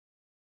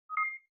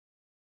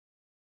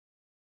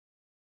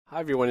Hi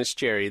everyone, it's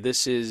Jerry.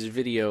 This is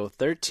video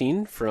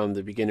 13 from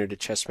the Beginner to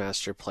Chess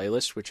Master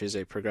playlist, which is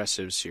a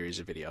progressive series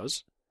of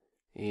videos.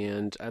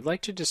 And I'd like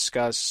to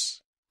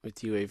discuss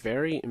with you a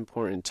very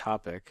important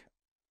topic,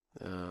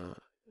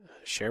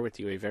 share with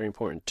you a very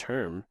important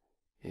term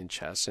in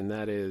chess, and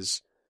that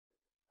is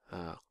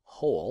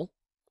hole.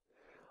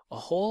 A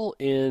hole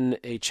in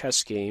a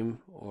chess game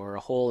or a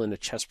hole in a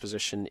chess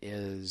position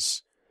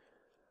is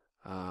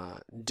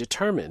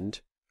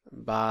determined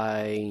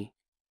by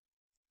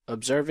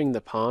observing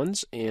the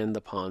pawns and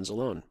the pawns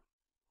alone,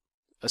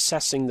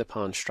 assessing the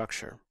pawn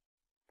structure.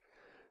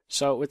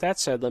 So with that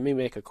said, let me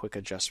make a quick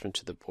adjustment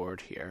to the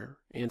board here.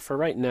 And for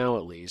right now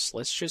at least,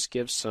 let's just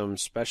give some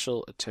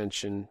special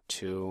attention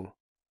to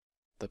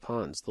the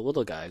pawns, the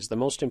little guys, the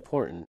most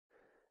important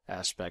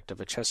aspect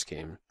of a chess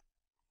game.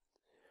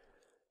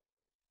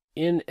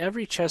 In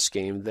every chess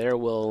game, there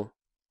will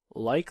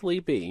likely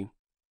be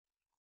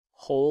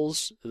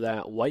holes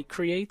that white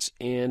creates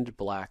and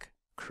black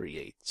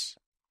creates.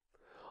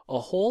 A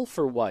hole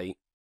for white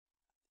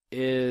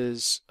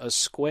is a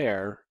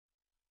square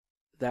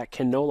that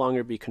can no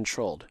longer be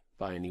controlled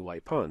by any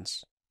white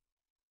pawns.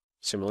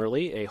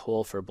 Similarly, a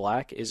hole for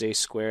black is a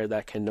square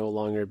that can no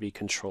longer be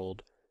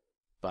controlled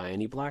by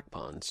any black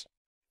pawns.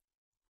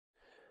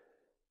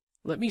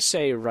 Let me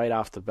say right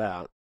off the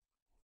bat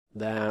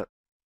that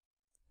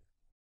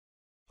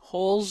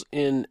holes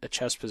in a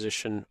chess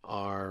position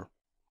are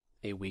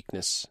a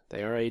weakness.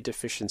 They are a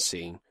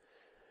deficiency.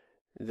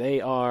 They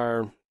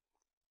are,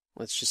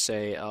 let's just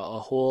say, a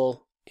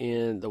hole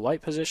in the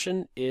white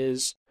position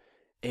is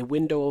a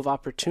window of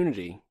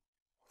opportunity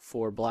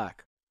for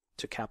black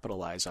to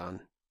capitalize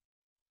on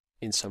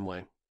in some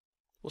way.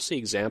 We'll see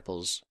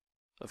examples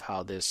of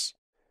how this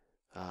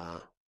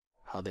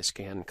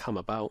can come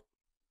about.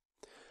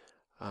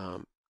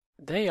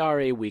 They are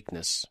a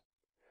weakness.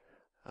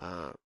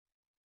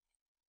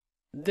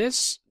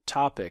 This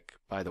topic,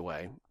 by the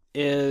way,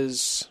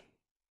 is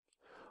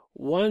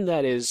one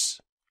that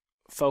is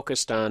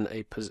focused on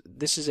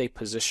this is a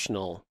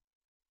positional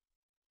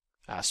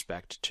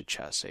aspect to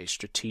chess, a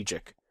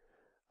strategic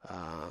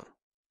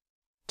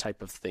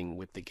type of thing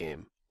with the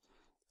game.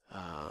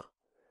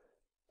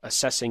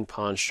 Assessing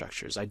pawn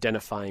structures,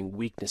 identifying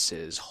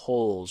weaknesses,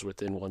 holes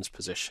within one's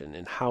position,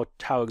 and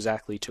how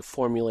exactly to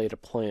formulate a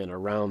plan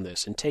around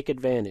this and take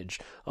advantage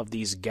of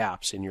these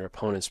gaps in your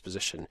opponent's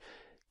position.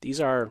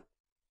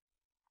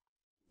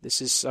 This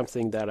is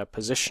something that a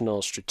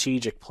positional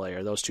strategic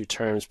player, those two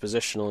terms,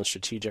 positional and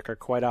strategic, are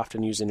quite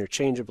often used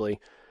interchangeably.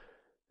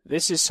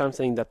 This is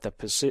something that the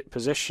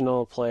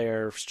positional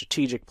player,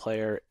 strategic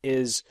player,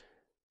 is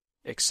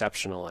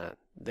exceptional at.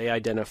 They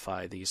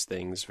identify these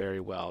things very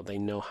well. They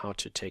know how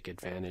to take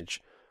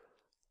advantage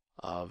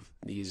of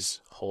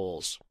these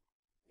holes,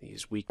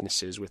 these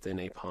weaknesses within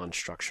a pawn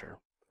structure.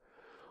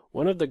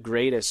 One of the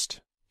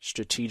greatest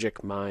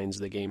strategic minds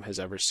the game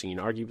has ever seen,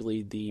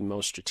 arguably the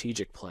most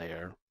strategic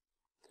player,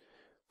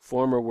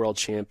 former world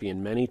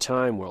champion,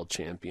 many-time world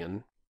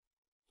champion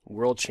from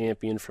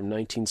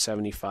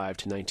 1975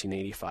 to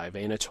 1985,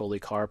 Anatoly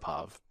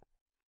Karpov.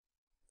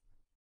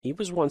 He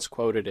was once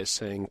quoted as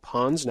saying,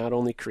 "Pawns not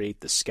only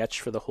create the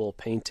sketch for the whole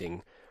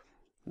painting,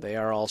 they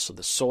are also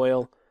the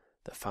soil,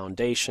 the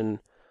foundation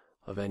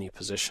of any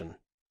position."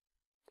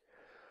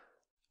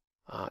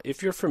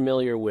 If you're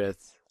familiar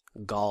with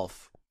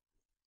golf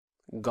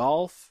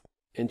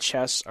and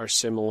chess are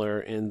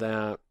similar in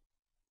that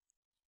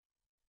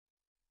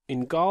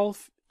in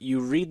golf,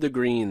 you read the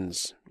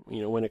greens.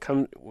 When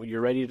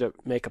you're ready to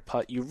make a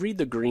putt, you read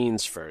the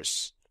greens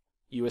first.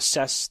 You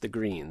assess the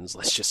greens,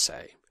 let's just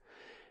say.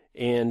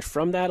 And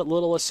from that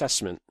little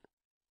assessment,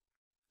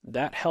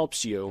 that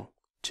helps you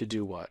to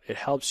do what? It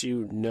helps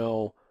you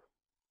know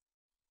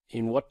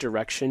in what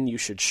direction you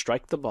should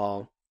strike the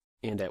ball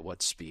and at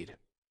what speed.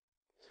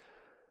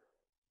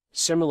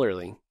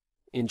 Similarly,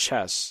 in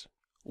chess,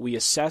 we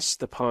assess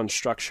the pawn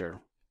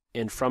structure,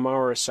 and from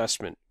our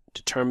assessment,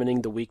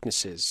 determining the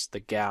weaknesses, the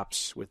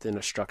gaps within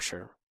a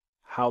structure,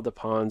 how the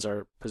pawns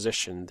are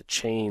positioned, the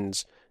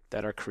chains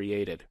that are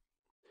created.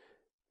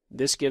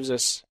 This gives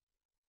us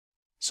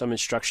some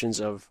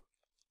instructions of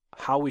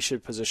how we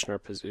should position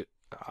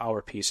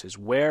our pieces,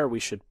 where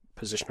we should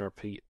position our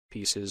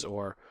pieces,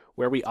 or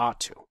where we ought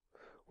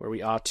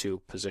to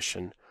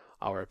position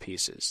our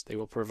pieces. They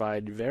will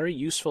provide very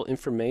useful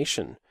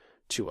information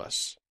to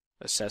us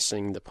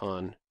assessing the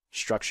pawn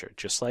structure,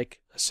 just like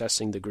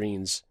assessing the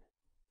greens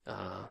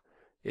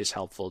is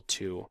helpful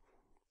to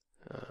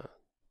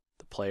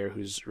the player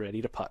who's ready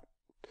to putt.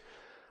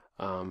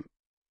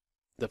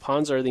 The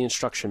pawns are the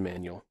instruction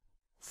manual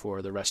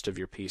for the rest of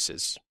your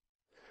pieces.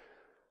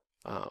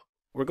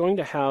 We're going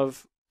to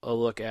have a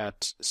look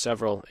at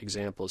several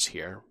examples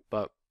here,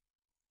 but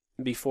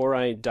before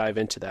I dive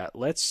into that,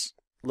 let's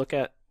look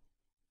at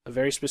a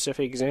very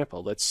specific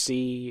example. Let's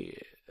see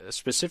a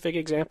specific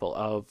example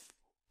of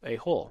a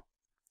hole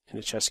in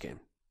a chess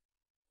game.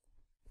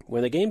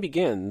 When the game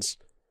begins,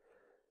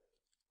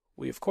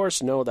 we of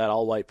course know that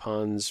all white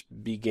pawns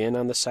begin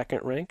on the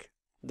second rank.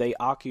 They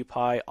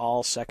occupy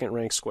all second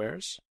rank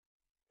squares.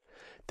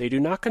 They do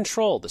not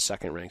control the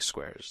second-rank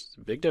squares.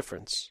 Big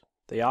difference.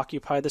 They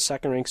occupy the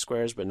second-rank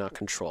squares but not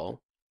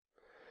control.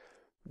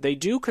 They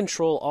do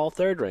control all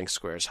third-rank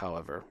squares,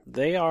 however.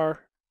 They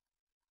are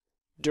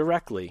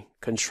directly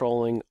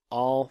controlling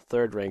all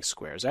third-rank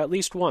squares, at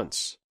least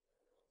once.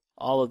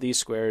 All of these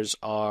squares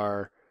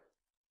are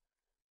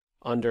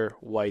under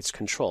white's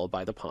control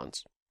by the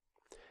pawns.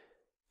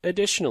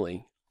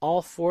 Additionally,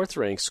 all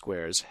fourth-rank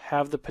squares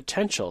have the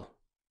potential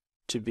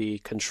to be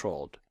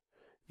controlled.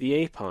 The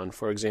A pawn,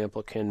 for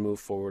example, can move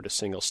forward a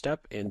single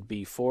step, and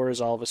B4 is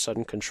all of a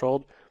sudden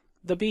controlled.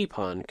 The B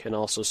pawn can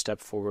also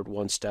step forward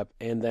one step,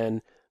 and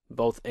then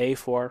both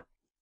A4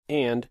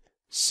 and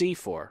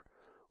C4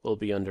 will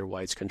be under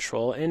white's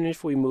control. And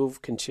if we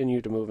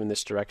continue to move in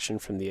this direction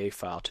from the A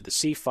file to the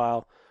C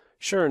file,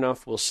 sure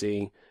enough, we'll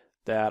see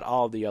that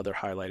all the other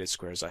highlighted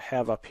squares I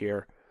have up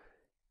here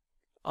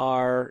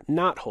are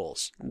not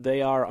holes.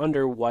 They are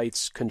under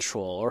white's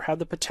control, or have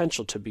the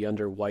potential to be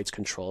under white's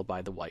control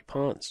by the white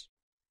pawns.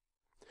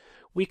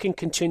 We can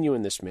continue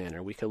in this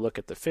manner. We can look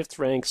at the 5th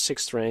rank,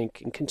 6th rank,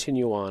 and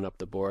continue on up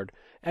the board.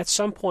 At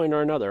some point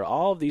or another,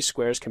 all of these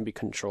squares can be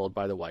controlled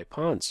by the white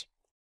pawns.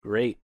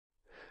 Great.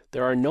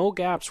 There are no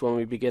gaps when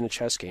we begin a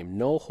chess game,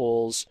 no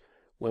holes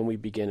when we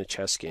begin a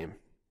chess game.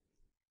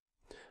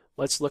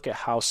 Let's look at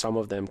how some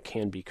of them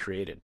can be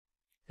created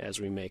as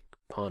we make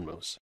pawn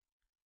moves.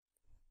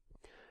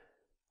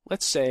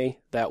 Let's say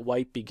that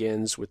white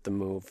begins with the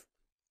move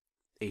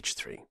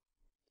h3.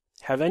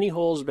 Have any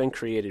holes been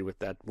created with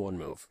that one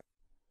move?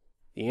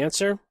 The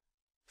answer,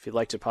 if you'd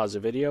like to pause the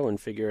video and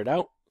figure it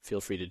out, feel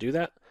free to do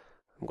that.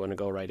 I'm going to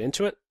go right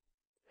into it.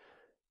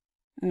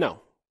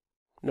 No.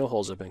 No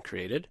holes have been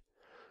created.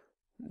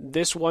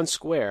 This one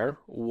square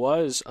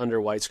was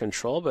under white's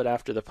control, but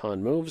after the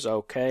pawn moves,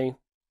 okay,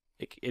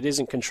 it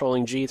isn't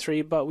controlling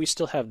g3, but we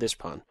still have this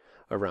pawn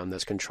around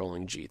that's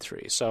controlling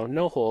g3. So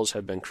no holes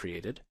have been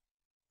created.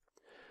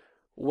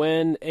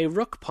 When a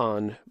rook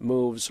pawn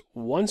moves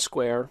one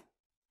square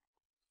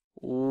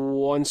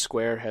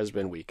has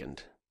been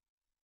weakened.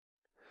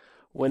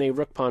 When a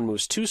rook pawn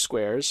moves two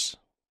squares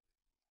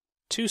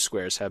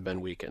have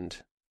been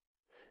weakened.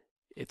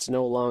 It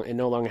no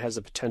longer has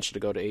the potential to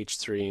go to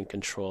h3 and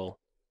control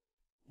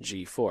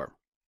g4.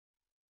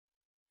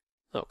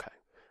 Okay.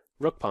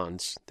 Rook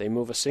pawns, they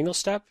move a single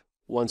step,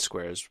 one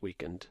square is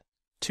weakened.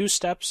 Two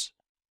steps,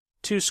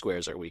 two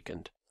squares are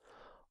weakened.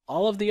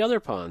 All of the other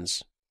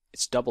pawns,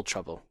 it's double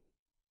trouble.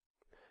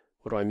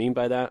 What do I mean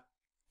by that?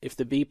 If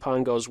the b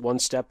pawn goes one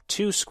step,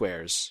 two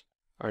squares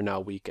are now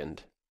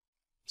weakened.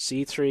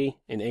 c3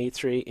 and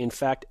a3, in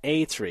fact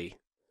a3,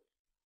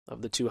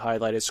 of the two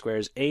highlighted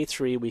squares,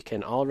 a3 we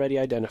can already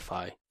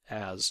identify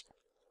as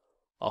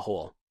a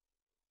hole.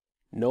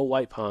 No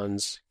white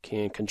pawns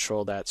can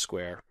control that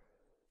square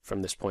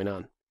from this point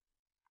on.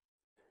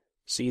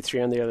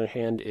 c3, on the other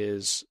hand,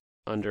 is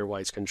under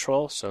white's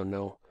control, so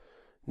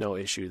no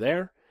issue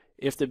there.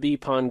 If the b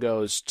pawn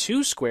goes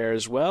two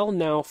squares, well,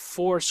 now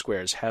four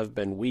squares have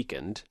been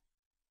weakened.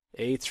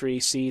 a3,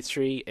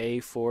 c3,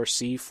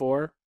 a4,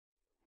 c4.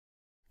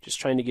 Just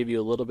trying to give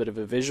you a little bit of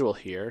a visual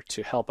here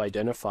to help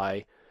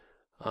identify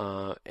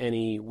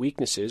any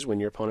weaknesses when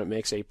your opponent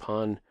makes a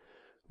pawn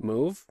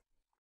move.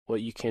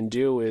 What you can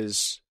do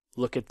is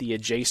look at the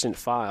adjacent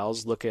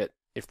files, look at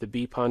if the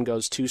b pawn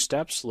goes two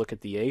steps, look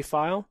at the a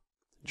file,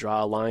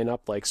 draw a line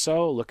up like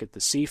so, look at the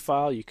c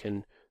file, you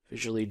can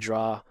visually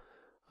draw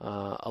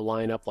a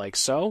line up like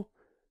so.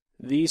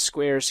 These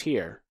squares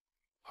here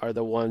are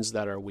the ones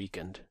that are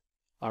weakened.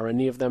 Are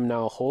any of them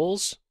now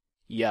holes?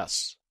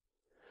 Yes.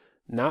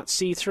 Not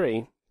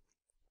c3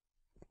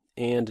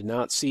 and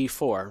not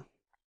c4,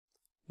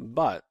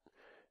 but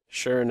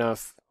sure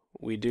enough,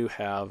 we do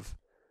have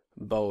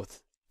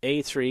both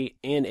a3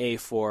 and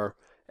a4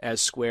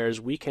 as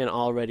squares we can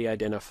already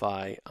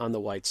identify on the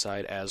white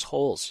side as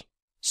holes.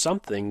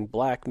 Something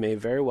black may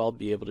very well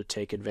be able to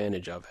take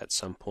advantage of at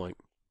some point.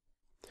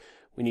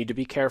 We need to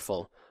be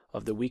careful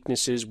of the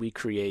weaknesses we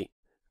create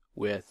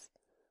with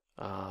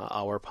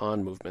our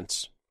pawn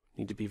movements.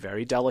 We need to be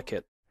very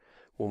delicate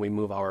when we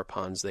move our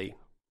pawns. They,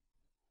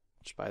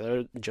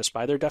 just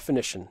by their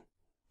definition,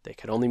 they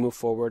can only move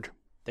forward.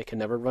 They can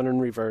never run in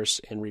reverse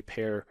and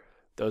repair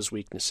those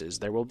weaknesses.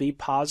 There will be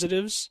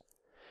positives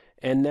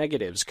and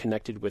negatives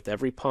connected with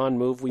every pawn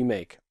move we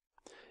make.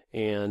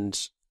 And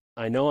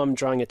I know I'm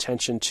drawing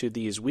attention to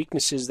these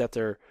weaknesses that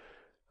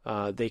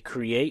they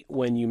create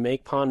when you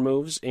make pawn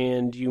moves,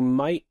 and you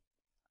might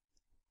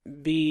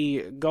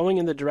be going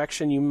in the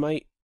direction, you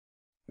might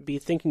be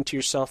thinking to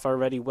yourself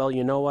already, well,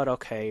 you know what,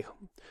 okay,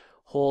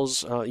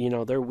 holes,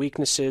 they're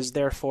weaknesses,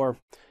 therefore,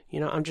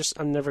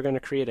 I'm never going to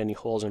create any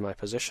holes in my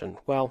position.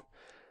 Well,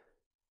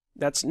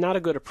 that's not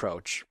a good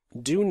approach.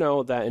 Do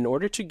know that in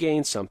order to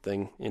gain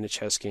something in a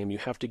chess game, you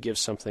have to give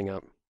something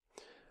up.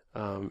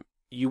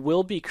 You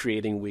will be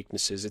creating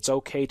weaknesses. It's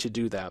okay to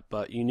do that,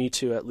 but you need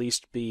to at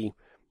least be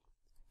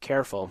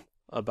careful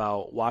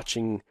about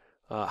watching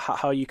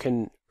how you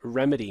can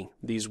remedy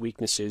these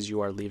weaknesses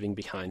you are leaving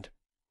behind.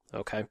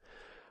 Okay?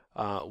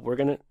 We're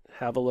going to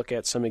have a look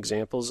at some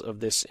examples of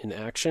this in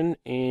action,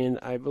 and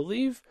I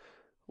believe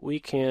we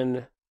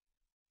can,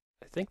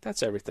 I think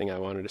that's everything I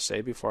wanted to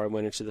say before I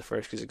went into the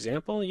first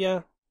example.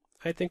 Yeah,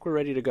 I think we're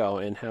ready to go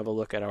and have a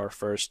look at our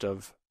first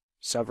of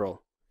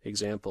several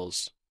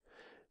examples.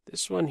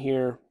 This one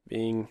here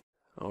being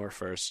our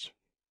first.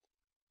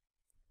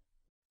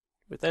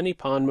 With any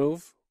pawn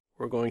move,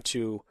 we're going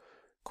to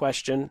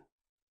question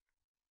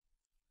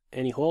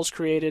any holes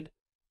created.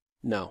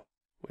 No.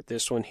 With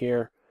this one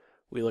here,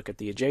 we look at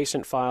the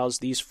adjacent files.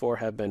 These 4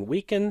 have been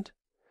weakened.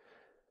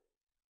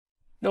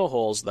 No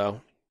holes,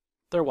 though.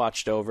 They're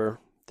watched over.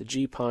 The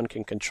G pawn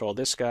can control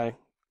this guy,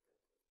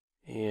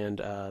 and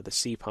the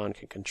C pawn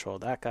can control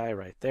that guy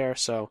right there.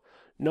 So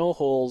no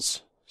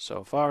holes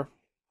so far.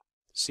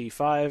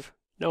 C5,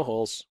 no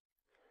holes.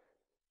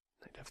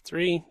 Knight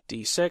F3,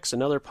 D6,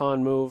 another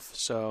pawn move.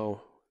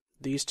 So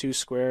these 2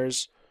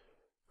 squares,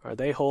 are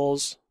they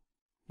holes?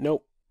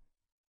 Nope.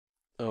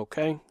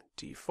 Okay,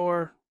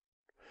 D4.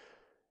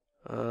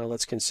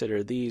 Let's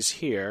consider these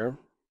here.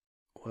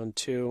 1,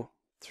 2,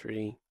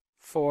 3,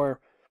 4.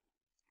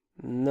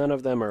 None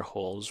of them are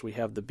holes. We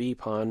have the B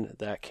pawn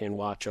that can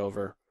watch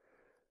over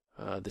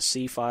the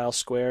C file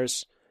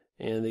squares,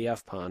 and the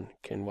F pawn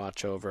can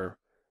watch over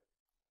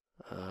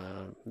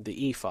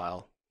the E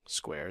file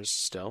squares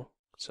still.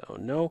 So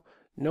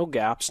no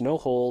gaps, no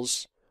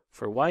holes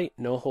for white,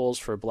 no holes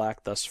for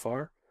black thus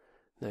far.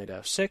 Knight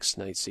F6,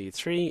 Knight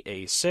C3,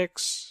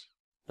 A6,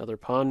 another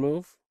pawn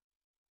move.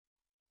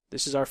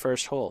 This is our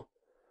first hole.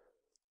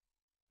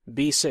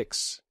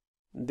 B6.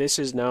 This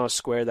is now a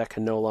square that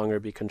can no longer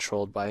be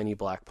controlled by any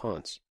black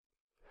pawns.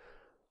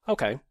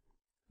 Okay,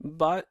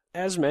 but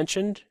as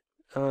mentioned,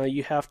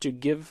 you have to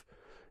give,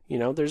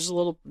 there's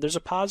a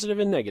positive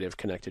and negative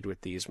connected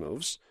with these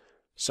moves.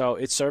 So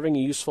it's serving a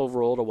useful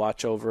role to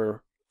watch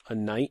over a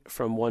knight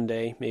from one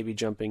day, maybe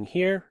jumping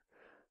here,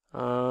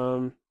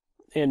 and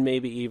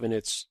maybe even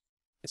it's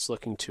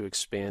looking to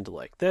expand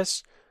like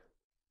this.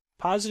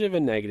 Positive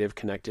and negative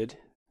connected.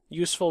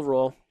 Useful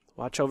role,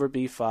 watch over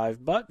B5,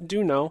 but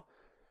do know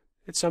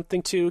it's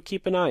something to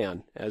keep an eye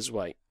on as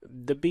white.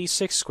 The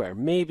B6 square,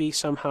 maybe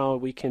somehow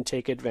we can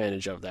take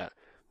advantage of that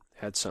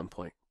at some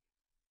point.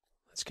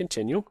 Let's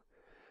continue.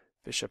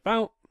 Bishop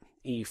out,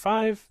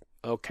 E5.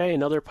 Okay,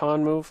 another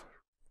pawn move.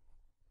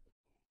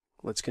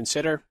 Let's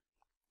consider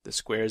the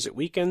squares it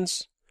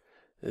weakens.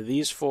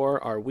 These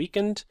 4 are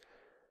weakened.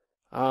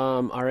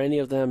 Are any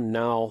of them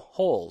now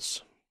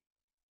holes?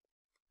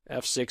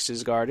 F6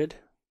 is guarded.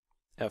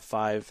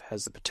 F5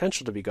 has the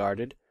potential to be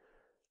guarded,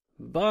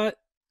 but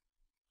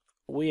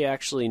we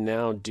actually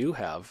now do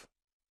have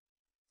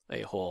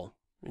a hole.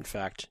 In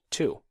fact,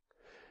 2.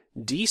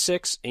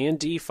 D6 and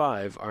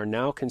D5 are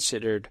now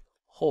considered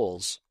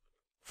holes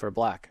for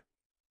black.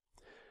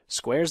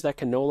 Squares that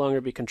can no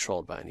longer be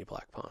controlled by any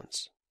black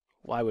pawns.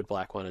 Why would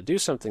black want to do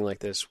something like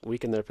this,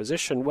 weaken their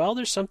position? Well,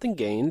 there's something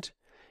gained.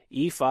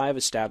 E5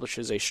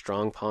 establishes a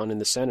strong pawn in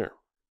the center.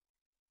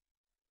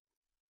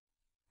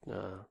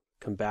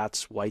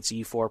 Combats white's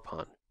E4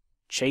 pawn.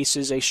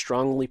 Chases a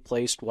strongly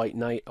placed white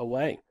knight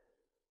away.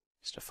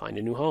 Is to find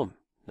a new home.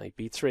 Knight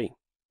B3.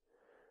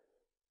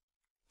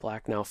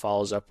 Black now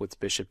follows up with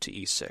bishop to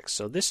E6.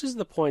 So this is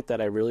the point that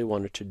I really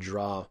wanted to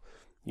draw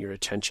your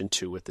attention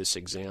to with this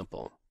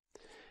example.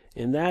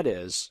 And that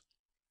is,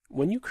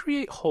 when you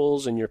create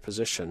holes in your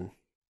position,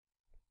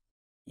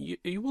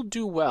 you will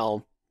do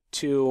well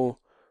to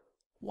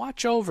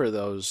watch over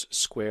those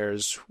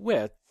squares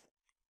with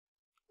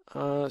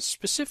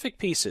specific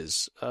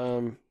pieces.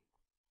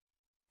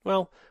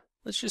 Well,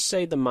 let's just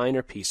say the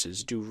minor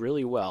pieces do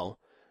really well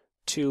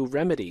to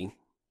remedy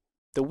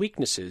the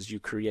weaknesses you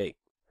create.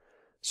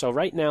 So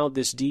right now,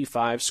 this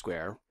D5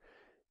 square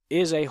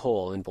is a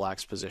hole in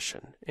black's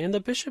position, and the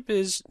bishop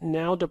is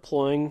now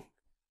deploying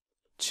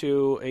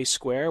to a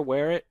square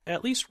where it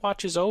at least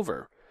watches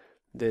over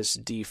this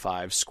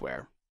D5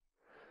 square.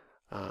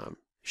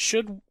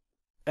 Should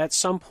at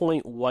some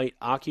point white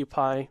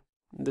occupy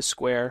the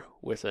square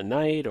with a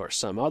knight or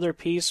some other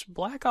piece,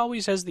 black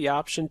always has the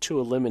option to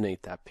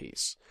eliminate that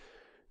piece.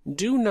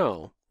 Do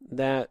know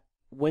that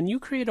when you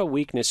create a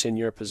weakness in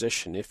your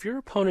position, if your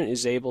opponent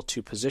is able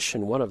to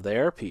position one of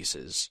their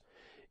pieces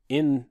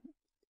in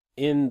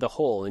the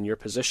hole in your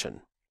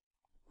position,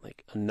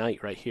 like a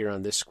knight right here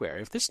on this square,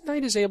 if this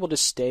knight is able to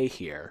stay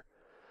here,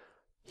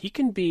 he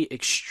can be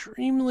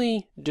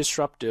extremely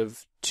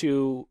disruptive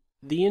to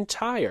the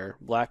entire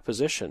black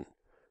position.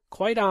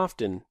 Quite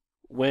often,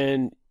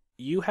 when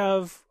you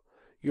have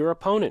your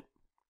opponent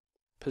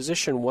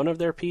position one of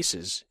their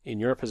pieces in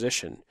your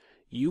position,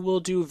 you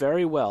will do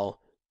very well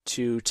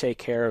to take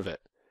care of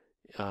it,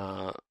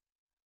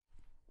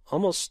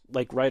 almost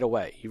like right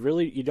away.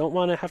 You don't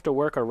want to have to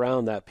work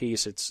around that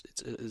piece.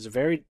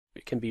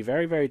 It can be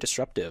very, very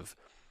disruptive.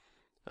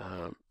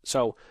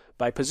 So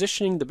by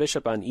positioning the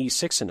bishop on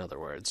E6, in other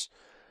words,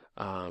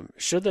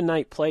 should the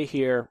knight play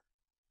here,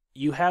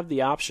 you have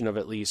the option of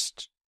at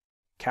least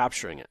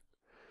capturing it.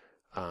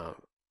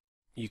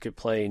 You could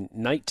play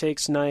knight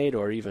takes knight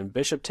or even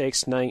bishop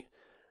takes knight,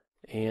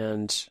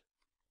 and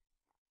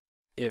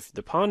if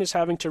the pawn is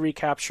having to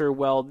recapture,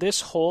 well,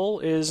 this hole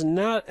is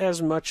not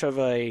as much of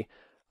a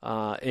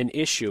an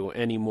issue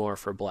anymore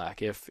for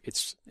black. If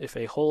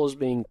a hole is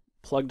being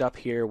plugged up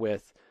here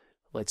with,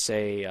 let's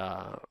say,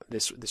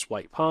 this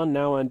white pawn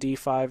now on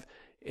d5,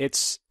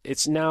 it's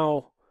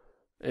now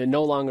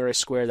no longer a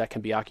square that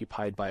can be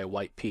occupied by a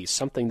white piece,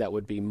 something that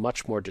would be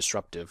much more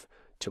disruptive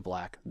to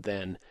black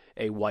than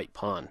a white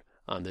pawn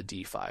on the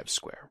d5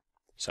 square.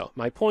 So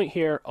my point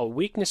here, a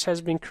weakness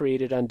has been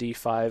created on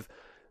d5.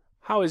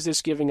 How is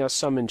this giving us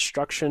some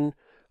instruction?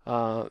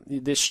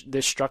 This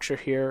structure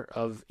here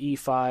of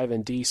e5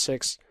 and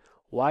d6.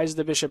 Why is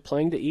the bishop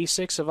playing to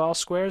e6 of all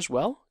squares?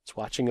 Well, it's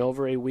watching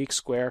over a weak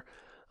square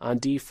on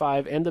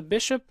d5, and the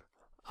bishop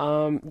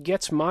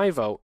gets my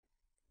vote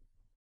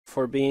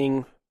for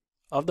being,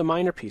 of the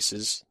minor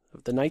pieces,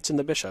 of the knights and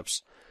the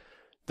bishops,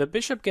 the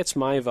bishop gets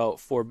my vote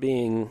for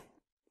being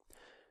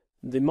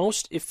the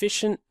most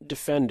efficient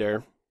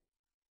defender,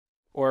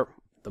 or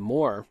the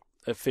more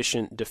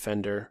efficient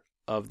defender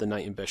of the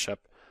knight and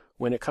bishop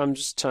when it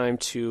comes time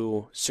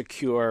to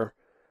secure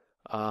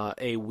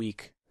a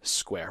weak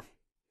square.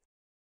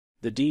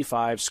 The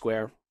d5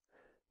 square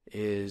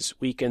is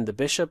weakened. The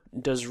bishop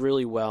does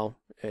really well.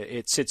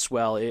 It sits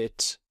well.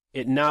 It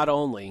not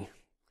only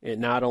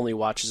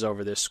watches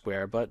over this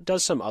square, but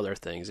does some other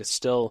things. It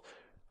still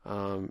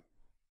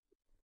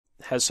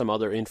has some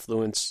other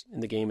influence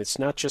in the game. It's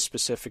not just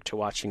specific to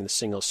watching the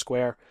single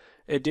square.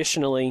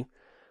 Additionally,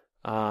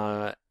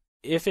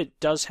 if it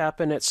does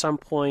happen at some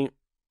point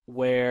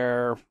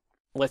where,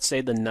 let's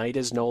say, the knight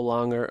is no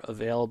longer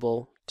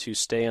available to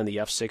stay on the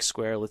f6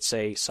 square, let's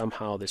say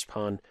somehow this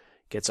pawn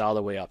gets all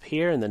the way up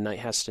here and the knight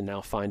has to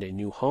now find a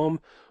new home,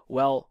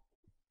 well,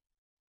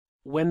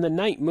 when the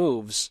knight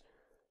moves,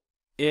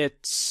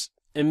 it's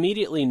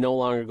immediately no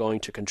longer going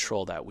to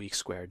control that weak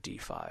square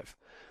d5.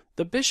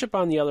 The bishop,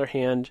 on the other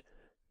hand,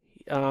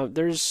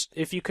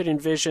 if you could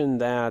envision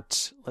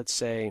that, let's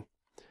say,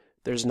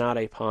 there's not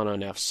a pawn on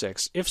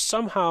f6. If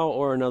somehow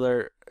or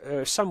another,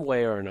 some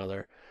way or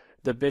another,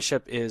 the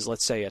bishop is,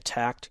 let's say,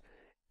 attacked,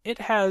 it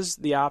has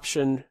the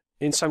option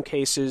in some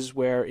cases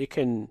where it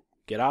can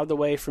get out of the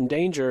way from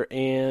danger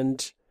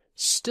and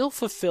still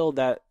fulfill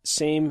that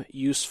same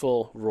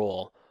useful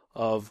role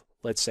of,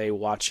 let's say,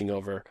 watching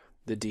over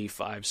the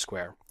d5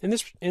 square. In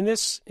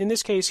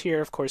this case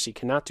here, of course, he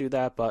cannot do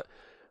that, but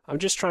I'm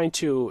just trying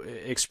to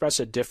express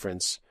a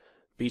difference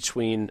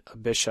between a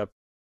bishop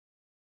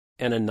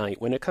and a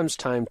knight when it comes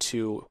time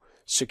to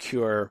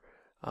secure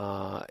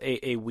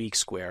a weak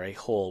square, a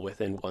hole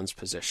within one's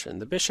position.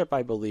 The bishop,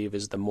 I believe,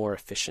 is the more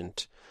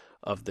efficient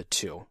of the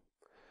two.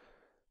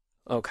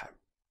 Okay,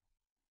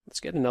 let's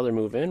get another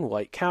move in.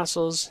 White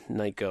castles,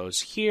 knight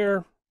goes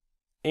here,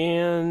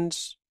 and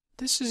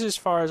this is as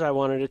far as I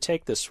wanted to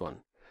take this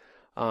one.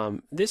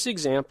 This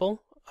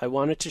example, I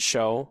wanted to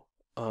show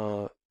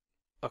a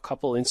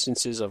couple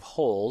instances of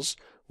holes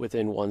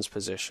within one's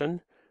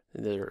position.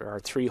 There are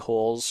 3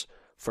 holes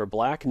for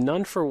black,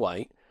 none for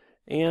white.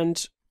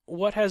 And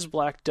what has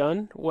black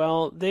done?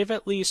 Well, they've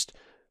at least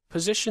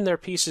positioned their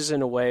pieces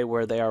in a way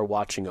where they are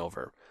watching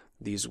over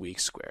these weak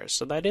squares,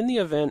 so that in the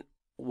event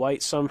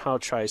white somehow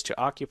tries to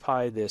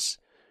occupy this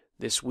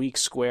weak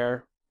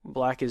square,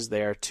 black is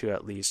there to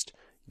at least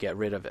get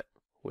rid of it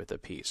with a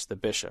piece, the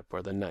bishop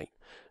or the knight.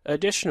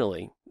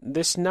 Additionally,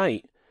 this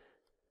knight,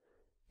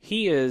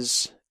 he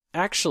is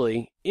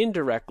actually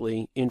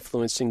indirectly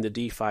influencing the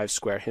d5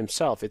 square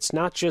himself. It's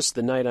not just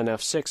the knight on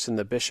f6 and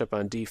the bishop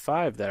on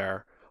d5 that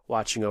are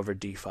watching over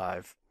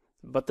d5,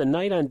 but the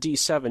knight on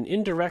d7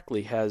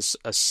 indirectly has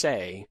a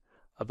say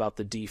about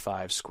the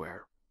d5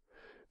 square.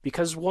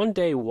 Because one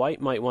day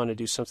white might want to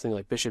do something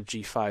like bishop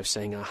g5,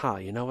 saying, aha,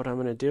 you know what I'm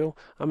going to do?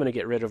 I'm going to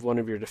get rid of one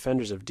of your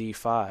defenders of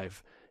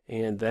d5,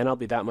 and then I'll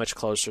be that much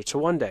closer to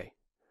one day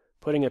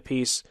putting a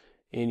piece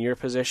in your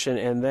position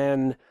and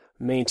then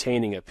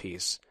maintaining a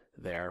piece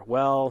there.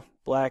 Well,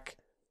 black,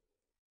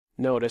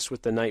 notice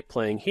with the knight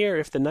playing here,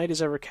 if the knight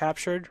is ever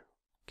captured,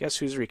 guess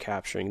who's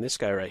recapturing? This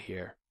guy right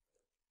here.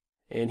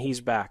 And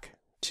he's back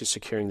to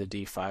securing the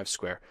d5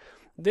 square.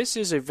 This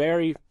is a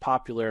very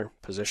popular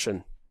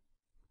position.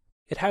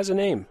 It has a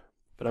name,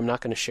 but I'm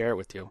not going to share it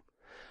with you.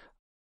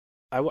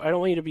 I don't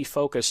want you to be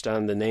focused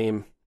on the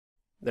name.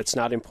 That's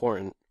not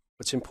important.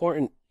 What's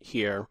important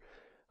here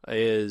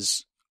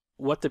is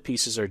what the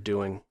pieces are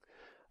doing.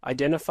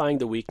 Identifying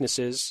the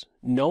weaknesses,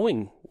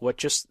 knowing what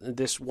just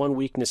this one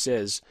weakness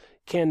is,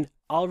 can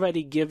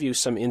already give you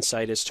some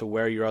insight as to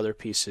where your other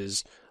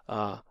pieces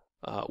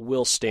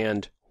will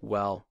stand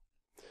well.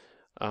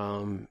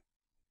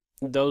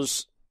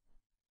 Those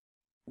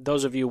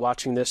of you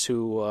watching this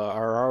who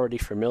are already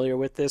familiar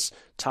with this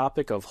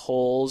topic of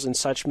holes and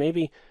such,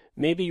 maybe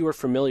you were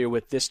familiar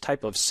with this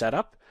type of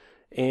setup,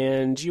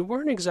 and you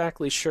weren't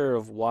exactly sure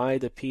of why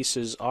the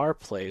pieces are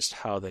placed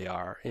how they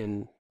are.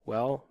 And,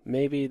 well,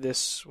 maybe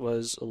this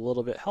was a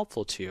little bit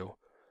helpful to you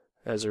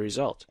as a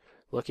result.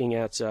 Looking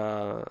at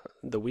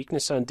the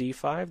weakness on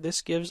d5,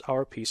 this gives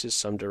our pieces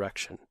some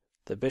direction.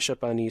 The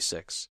bishop on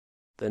e6,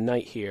 the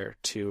knight here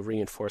to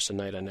reinforce a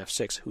knight on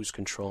f6 who's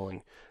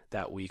controlling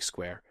that weak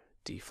square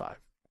d5.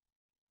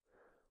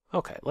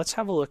 Okay, let's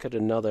have a look at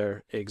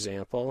another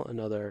example,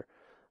 another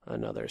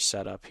another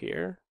setup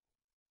here.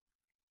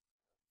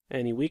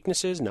 Any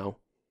weaknesses? No.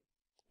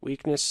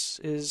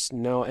 Weaknesses?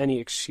 No.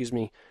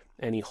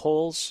 Any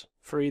holes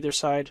for either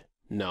side?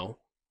 No.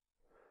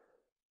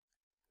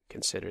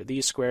 Consider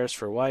these squares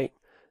for white.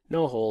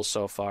 No holes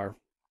so far.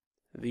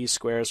 These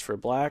squares for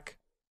black.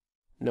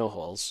 No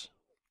holes.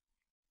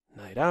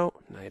 Knight out,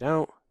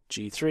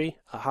 g3.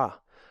 Aha.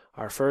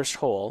 Our first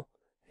hole,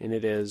 and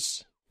it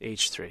is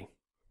h3.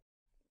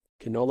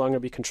 Can no longer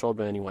be controlled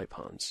by any white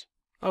pawns.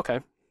 Okay.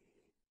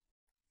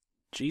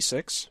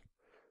 g6.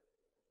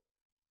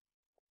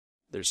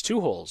 There's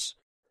two holes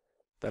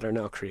that are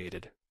now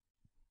created.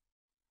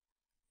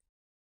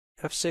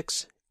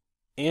 f6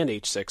 and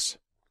h6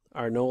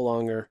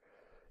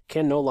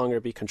 can no longer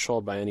be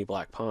controlled by any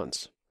black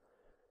pawns.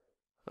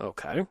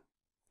 Okay.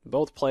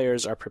 Both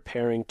players are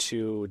preparing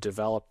to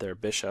develop their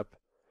bishop.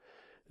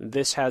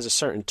 This has a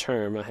certain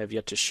term I have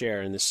yet to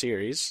share in the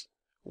series.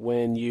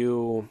 When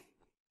you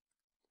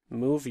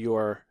move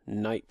your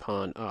knight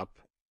pawn up,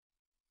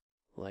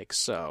 like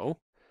so,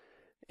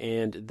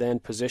 and then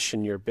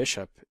position your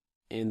bishop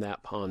in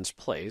that pawn's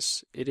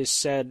place, it is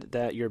said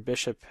that your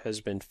bishop has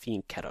been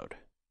fianchettoed.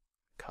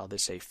 Call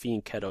this a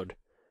fianchettoed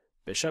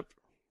bishop.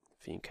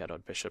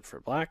 Fianchettoed bishop for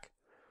black.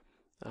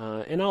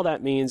 And all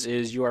that means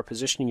is you are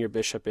positioning your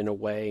bishop in a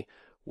way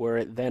where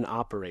it then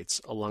operates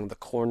along the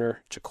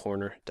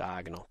corner-to-corner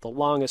diagonal, the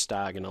longest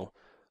diagonal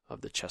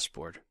of the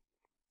chessboard.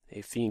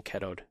 A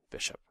fianchettoed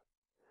bishop.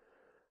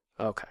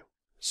 Okay,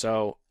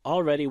 so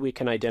already we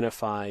can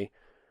identify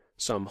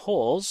some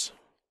holes.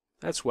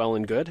 That's well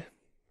and good.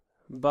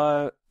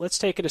 But let's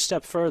take it a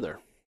step further.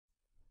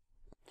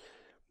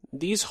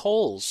 These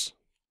holes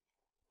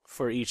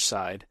for each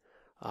side,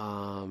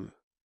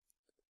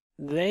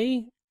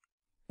 they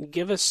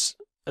give us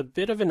a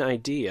bit of an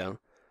idea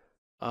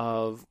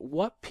of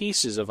what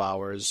pieces of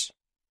ours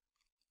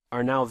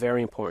are now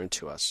very important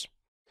to us.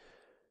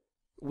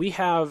 We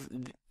have,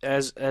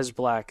 as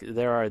black,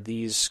 there are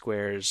these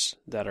squares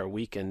that are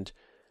weakened.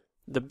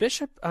 The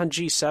bishop on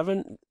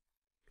g7,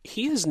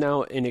 he is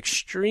now an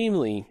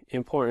extremely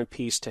important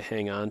piece to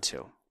hang on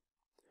to.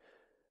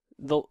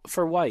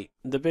 For white,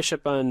 the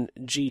bishop on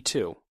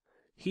g2,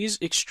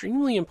 he's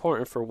extremely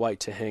important for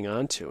white to hang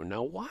on to.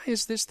 Now, why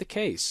is this the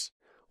case?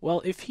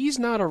 Well, if he's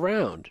not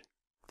around,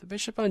 the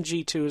bishop on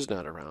g2 is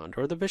not around,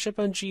 or the bishop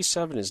on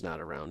g7 is not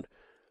around,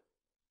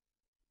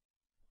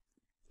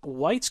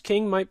 white's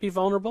king might be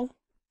vulnerable.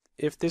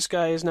 If this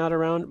guy is not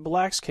around,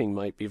 black's king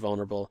might be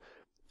vulnerable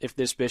if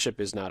this bishop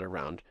is not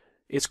around.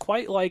 It's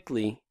quite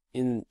likely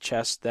in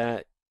chess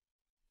that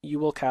you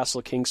will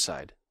castle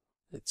kingside.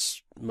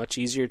 It's much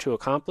easier to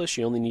accomplish.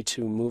 You only need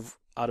to move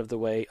out of the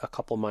way a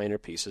couple minor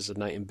pieces, a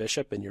knight and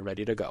bishop, and you're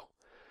ready to go.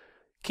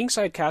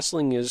 Kingside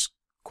castling is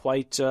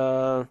quite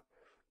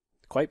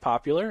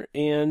popular,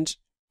 and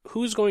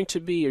who's going to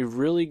be a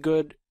really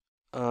good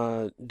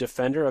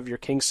defender of your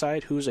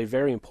kingside? Who's a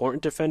very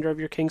important defender of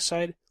your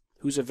kingside?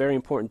 Who's a very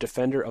important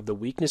defender of the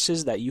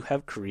weaknesses that you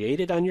have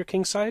created on your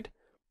kingside?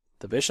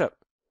 The bishop.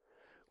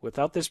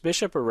 Without this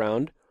bishop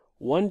around,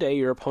 one day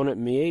your opponent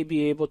may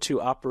be able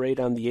to operate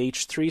on the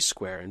h3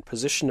 square and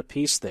position a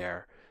piece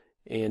there,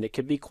 and it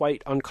could be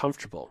quite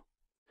uncomfortable.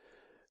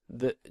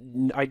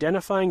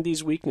 Identifying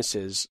these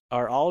weaknesses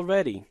are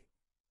already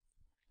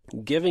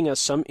giving us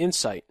some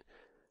insight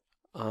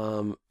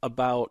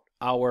about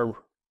our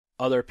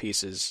other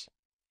pieces.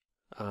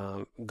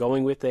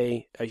 Going with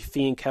a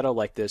fianchetto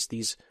like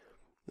this,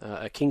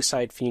 a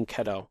kingside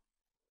fianchetto,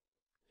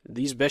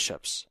 these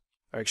bishops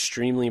are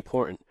extremely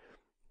important.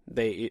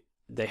 They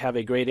have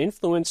a great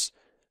influence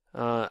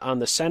on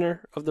the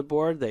center of the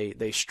board.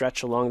 They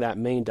stretch along that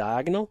main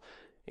diagonal,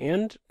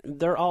 and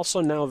they're also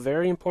now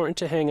very important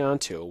to hang on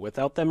to.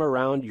 Without them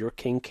around, your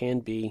king can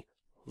be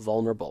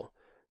vulnerable.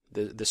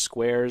 The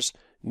squares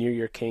near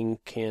your king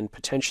can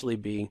potentially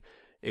be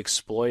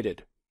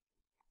exploited.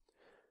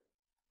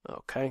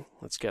 Okay,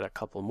 let's get a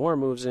couple more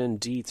moves in.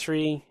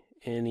 d3,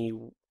 any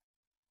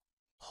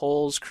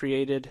holes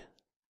created?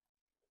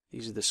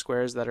 These are the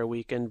squares that are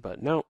weakened,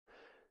 but no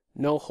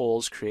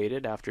holes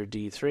created after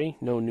d3,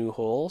 no new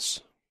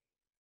holes.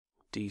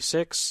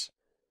 d6,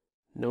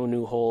 no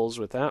new holes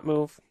with that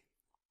move.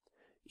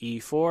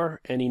 e4,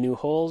 any new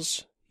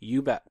holes?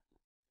 You bet.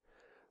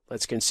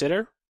 Let's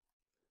consider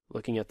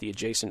looking at the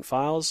adjacent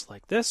files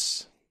like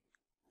this.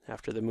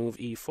 After the move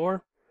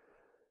e4,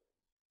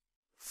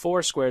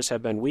 4 squares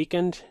have been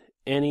weakened.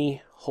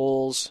 Any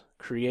holes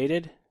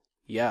created?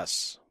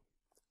 Yes.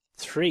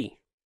 3.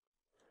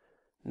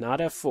 Not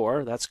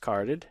f4, that's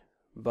carded,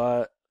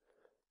 but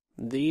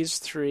these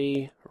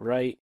 3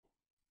 right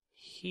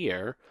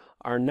here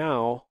are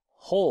now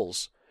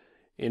holes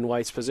in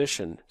white's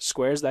position,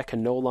 squares that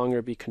can no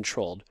longer be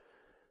controlled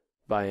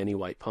by any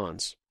white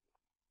pawns.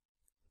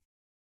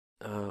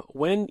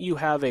 When you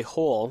have a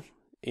hole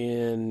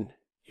in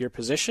your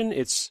position,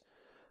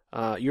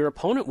 your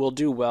opponent will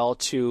do well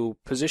to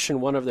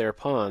position one of their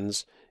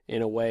pawns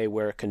in a way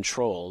where it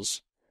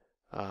controls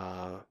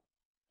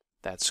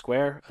that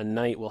square. A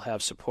knight will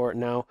have support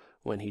now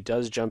when he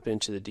does jump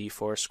into the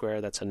d4 square.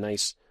 That's a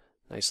nice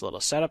little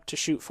setup to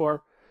shoot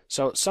for.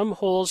 So some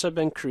holes have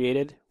been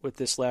created with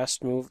this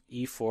last move,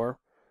 e4,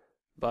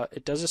 but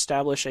it does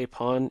establish a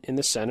pawn in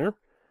the center.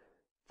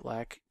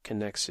 Black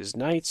connects his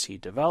knights, he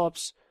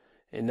develops,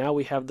 and now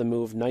we have the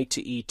move knight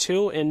to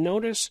e2, and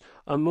notice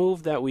a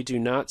move that we do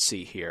not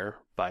see here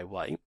by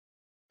white,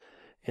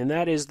 and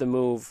that is the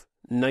move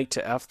knight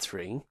to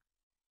f3.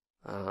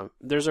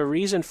 There's a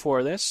reason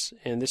for this,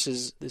 and this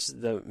is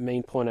the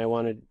main point I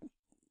want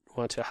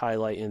to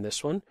highlight in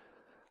this one.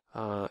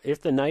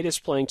 If the knight is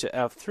playing to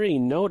f3,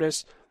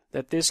 notice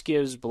that this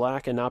gives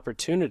black an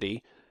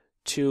opportunity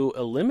to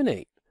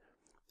eliminate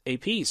a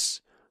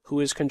piece who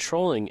is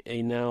controlling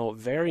a now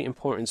very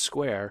important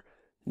square,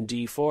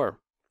 d4.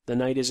 The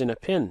knight is in a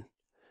pin.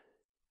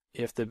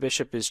 If the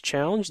bishop is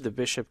challenged, the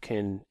bishop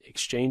can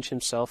exchange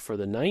himself for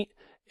the knight,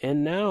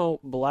 and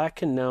now black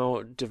can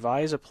now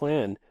devise a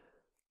plan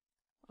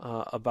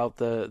about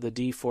the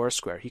d4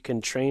 square. He can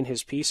train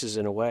his pieces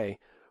in a way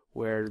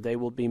where they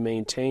will be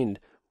maintained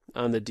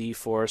on the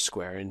d4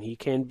 square, and he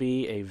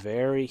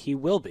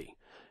will be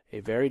a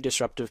very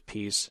disruptive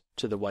piece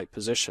to the white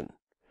position.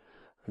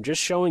 I'm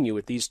just showing you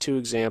with these two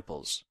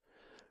examples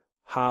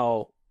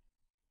how,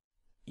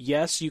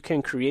 yes, you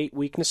can create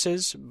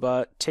weaknesses,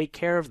 but take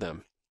care of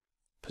them.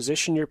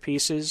 Position your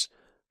pieces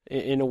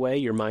in a way,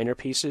 your minor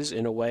pieces,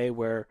 in a way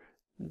where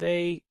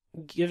they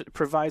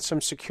provide some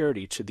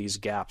security to these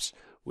gaps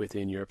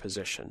within your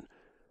position.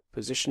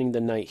 Positioning the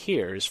knight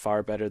here is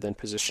far better than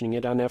positioning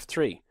it on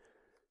f3.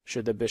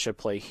 Should the bishop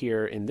play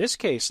here, in this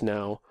case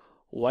now,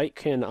 white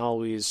can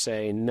always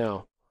say,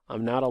 no,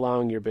 I'm not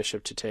allowing your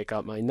bishop to take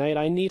out my knight.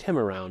 I need him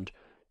around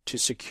to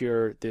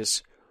secure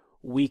this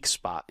weak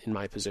spot in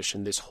my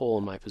position, this hole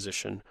in my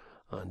position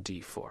on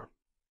d4.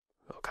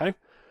 Okay,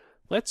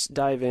 let's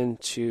dive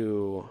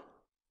into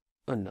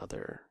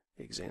another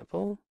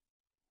example.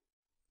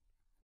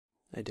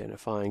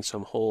 Identifying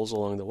some holes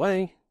along the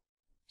way.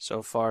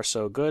 So far,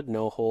 so good.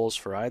 No holes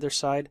for either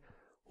side.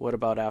 What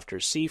about after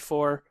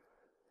c4?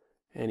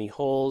 Any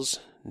holes?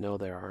 No,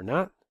 there are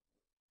not.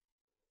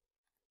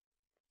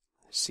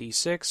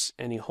 c6,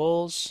 any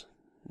holes?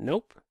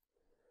 Nope.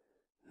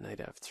 Knight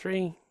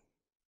f3,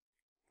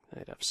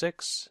 knight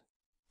f6,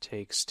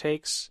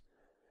 takes.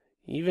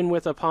 Even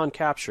with a pawn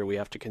capture, we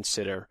have to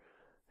consider,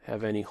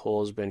 have any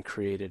holes been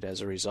created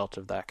as a result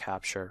of that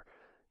capture?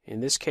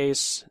 In this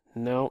case,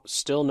 no,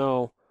 still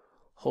no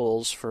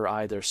holes for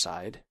either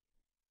side.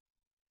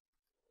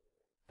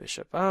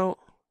 Bishop out,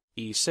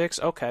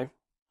 e6, okay.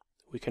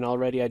 We can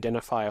already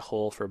identify a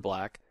hole for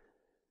black,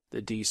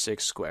 the d6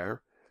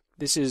 square.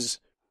 It's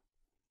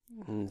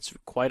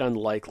quite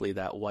unlikely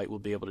that white will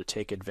be able to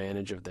take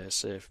advantage of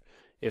this.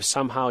 If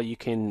somehow you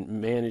can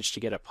manage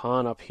to get a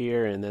pawn up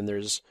here and then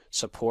there's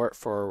support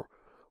for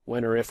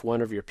when or if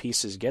one of your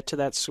pieces get to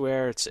that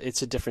square, it's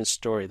a different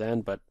story then,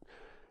 but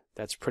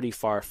that's pretty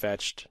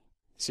far-fetched.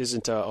 This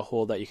isn't a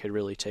hole that you could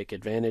really take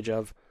advantage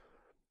of.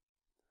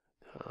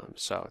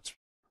 So it's,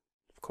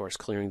 of course,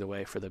 clearing the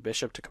way for the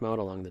bishop to come out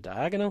along the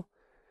diagonal.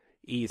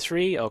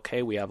 e3,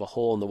 okay, we have a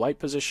hole in the white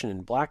position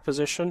and black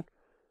position.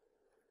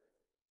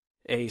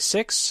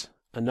 a6,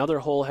 another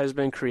hole has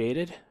been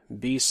created.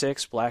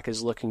 b6, black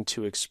is looking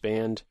to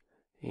expand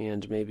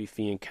and maybe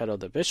fianchetto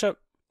the bishop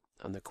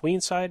on the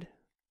queen side.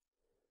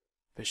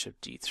 Bishop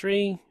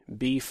d3,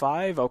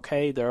 b5,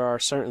 okay, there are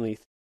certainly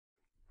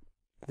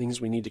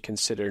things we need to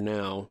consider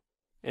now.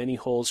 Any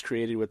holes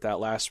created with that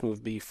last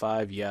move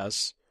b5,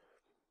 yes.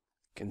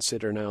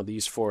 Consider now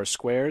these four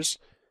squares.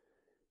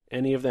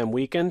 Any of them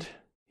weakened?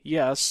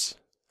 Yes.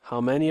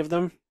 How many of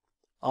them?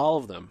 All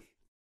of them.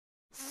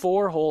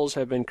 4 holes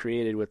have been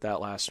created with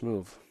that last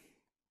move.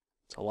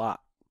 It's a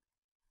lot.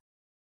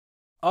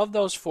 Of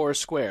those 4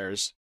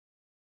 squares,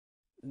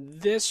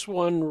 this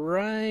one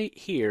right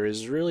here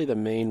is really the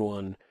main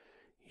one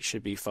you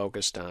should be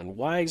focused on.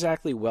 Why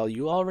exactly? Well,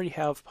 you already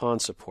have pawn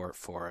support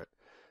for it.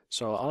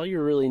 So all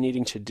you're really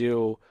needing to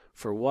do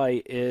for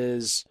white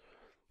is,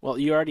 well,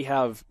 you already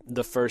have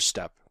the first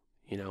step.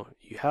 You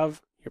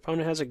have your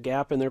opponent has a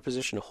gap in their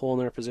position, a hole in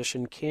their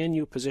position. Can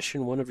you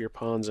position one of your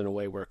pawns in a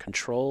way where it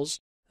controls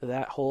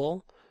that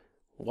hole?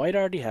 White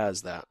already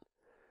has that.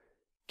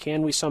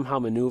 Can we somehow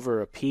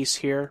maneuver a piece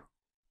here?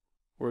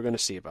 We're going to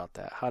see about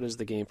that. How does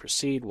the game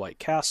proceed? White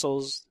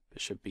castles,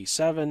 bishop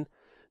b7,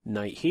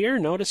 knight here.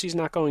 Notice he's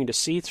not going to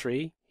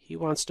c3. He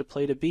wants to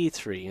play to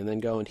b3 and then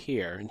go in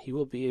here, and he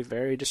will be a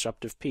very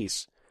disruptive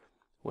piece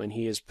when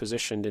he is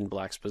positioned in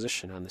black's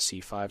position on the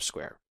c5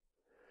 square.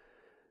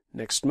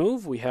 Next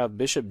move, we have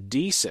bishop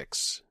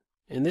d6,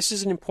 and this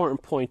is an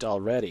important point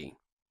already.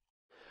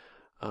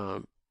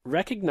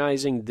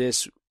 Recognizing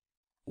this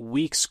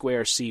weak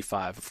square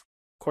c5, of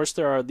course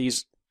there are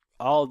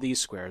all of these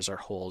squares are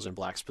holes in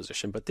black's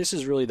position, but this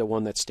is really the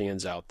one that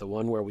stands out, the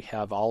one where we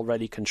have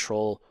already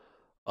control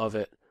of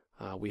it.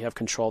 We have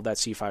control of that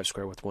c5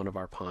 square with one of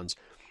our pawns.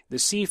 The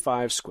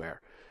c5 square.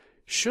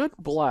 Should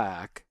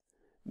black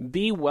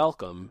be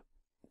welcome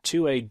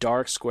to a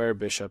dark square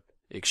bishop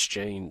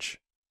exchange?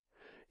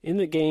 In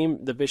the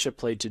game, the bishop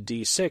played to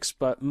d6,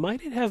 but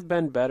might it have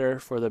been better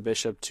for the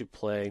bishop to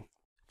play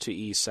to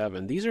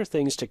e7? These are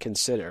things to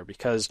consider,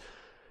 because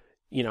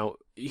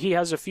he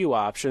has a few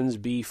options.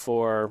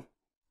 B4,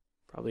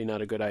 probably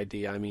not a good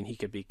idea. I mean, he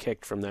could be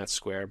kicked from that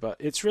square, but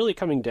it's really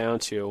coming down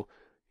to,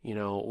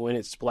 when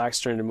it's black's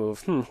turn to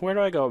move, where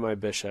do I go with my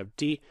bishop?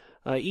 E7,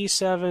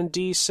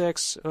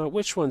 D6,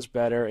 which one's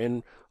better?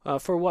 And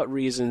for what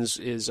reasons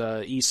is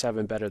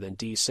E7 better than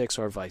D6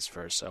 or vice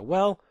versa?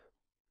 Well,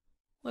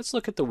 let's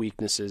look at the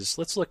weaknesses.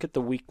 Let's look at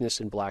the weakness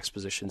in black's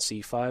position,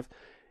 C5.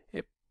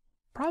 It's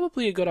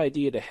probably a good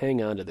idea to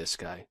hang on to this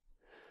guy.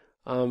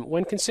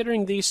 When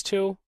considering these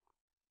two,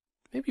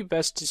 maybe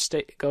best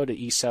to go to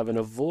E7,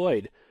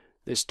 avoid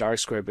this dark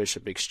square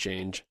bishop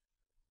exchange.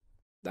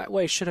 That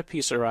way, should a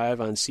piece arrive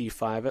on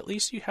C5, at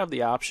least you have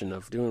the option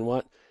of doing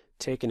what?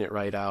 Taking it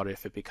right out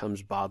if it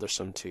becomes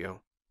bothersome to you.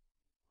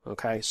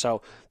 Okay,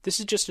 so this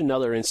is just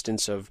another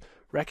instance of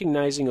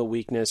recognizing a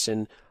weakness,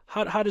 and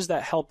how does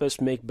that help us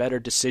make better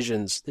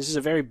decisions? This is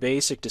a very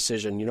basic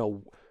decision.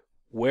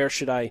 Where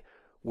should I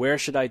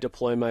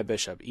deploy my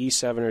bishop?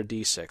 E7 or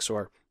D6?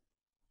 Or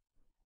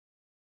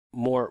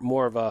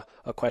more of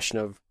a question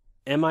of,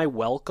 am I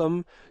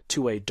welcome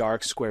to a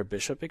dark square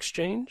bishop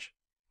exchange?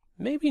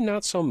 Maybe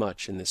not so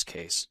much in this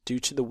case, due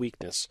to the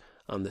weakness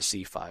on the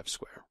C5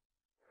 square.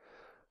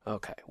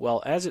 Okay,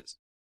 well, as it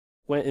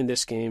went in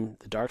this game,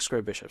 the dark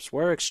square bishops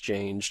were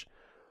exchanged.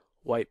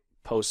 White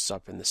posts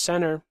up in the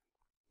center.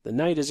 The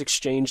knight is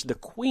exchanged. The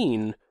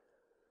queen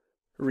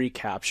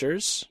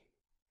recaptures.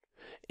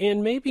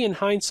 And maybe in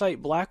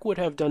hindsight, black would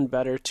have done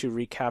better to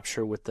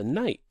recapture with the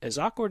knight, as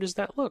awkward as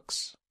that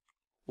looks.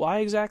 Why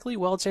exactly?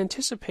 Well, it's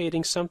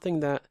anticipating something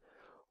that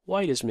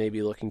white is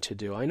maybe looking to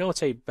do. I know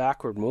it's a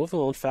backward move.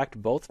 Well, in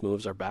fact, both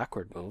moves are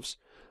backward moves.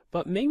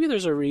 But maybe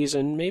there's a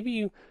reason.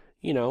 Maybe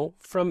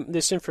from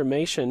this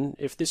information,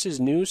 if this is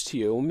news to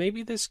you,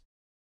 maybe this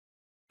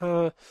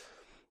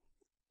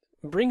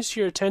brings to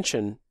your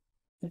attention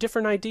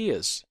different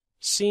ideas.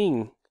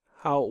 Seeing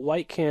how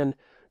white can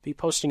be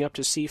posting up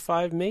to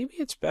C5, maybe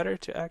it's better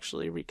to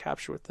actually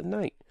recapture with the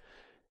knight.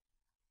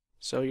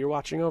 So you're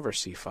watching over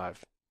C5.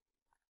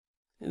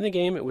 In the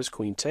game, it was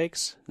queen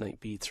takes, knight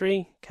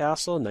b3,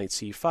 castle, knight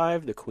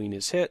c5, the queen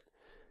is hit,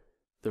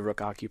 the rook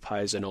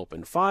occupies an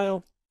open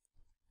file,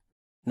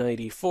 knight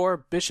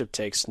e4, bishop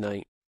takes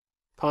knight,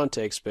 pawn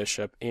takes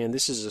bishop, and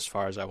this is as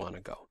far as I want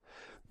to go.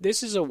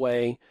 This is a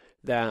way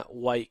that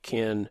white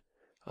can,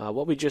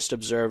 what we just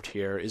observed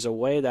here is a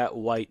way that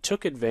white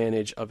took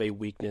advantage of a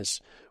weakness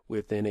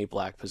within a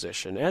black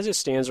position. As it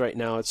stands right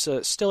now, it's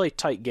still a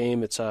tight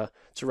game, it's a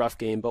rough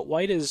game, but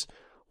white is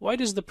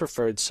the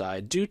preferred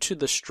side due to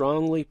the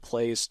strongly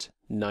placed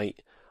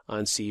knight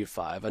on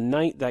c5, a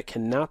knight that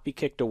cannot be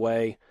kicked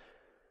away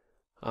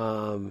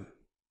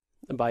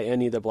by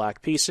any of the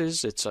black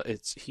pieces.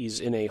 He's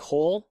in a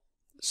hole.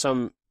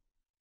 Some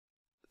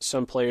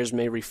players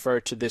may refer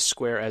to this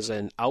square as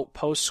an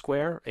outpost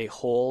square. A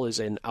hole is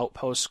an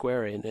outpost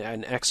square,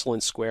 an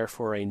excellent square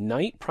for a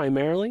knight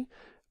primarily,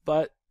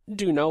 but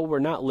do know we're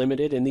not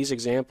limited. In these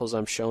examples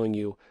I'm showing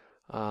you,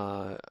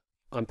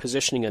 I'm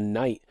positioning a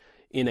knight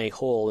in a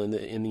hole in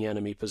the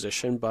enemy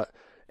position, but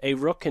a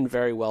rook can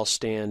very well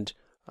stand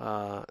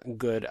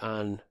good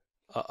on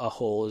a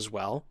hole as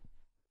well,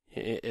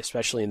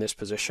 especially in this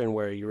position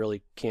where you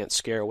really can't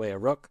scare away a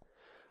rook.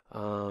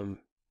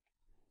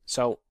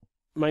 So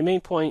my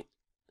main point,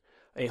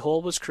 a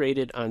hole was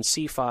created on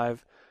c5,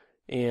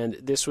 and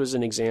this was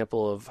an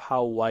example of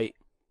how white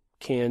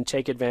can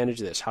take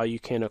advantage of this, how you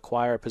can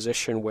acquire a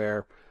position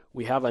where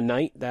we have a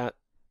knight that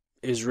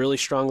is really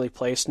strongly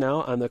placed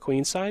now on the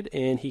queen side,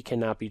 and he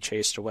cannot be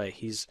chased away.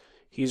 He's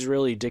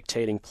really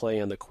dictating play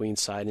on the queen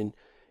side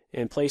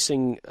and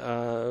placing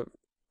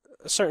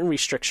certain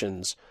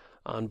restrictions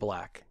on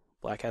black.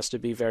 Black has to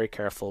be very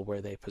careful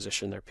where they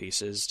position their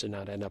pieces to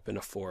not end up in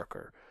a fork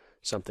or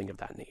something of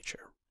that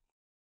nature.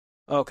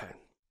 Okay,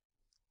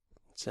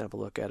 let's have a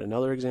look at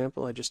another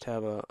example. I just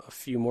have a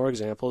few more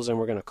examples, and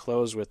we're going to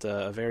close with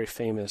a very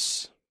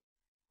famous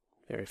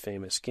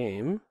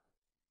game.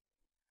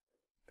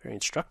 Very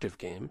instructive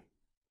game.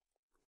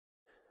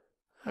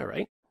 All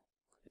right,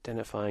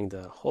 identifying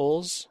the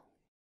holes.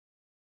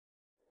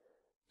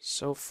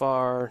 So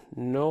far,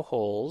 no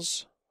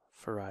holes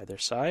for either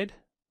side.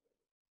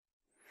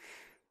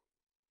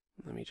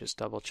 Let me just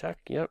double check.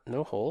 Yep,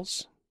 no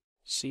holes.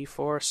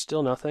 C4,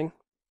 still nothing.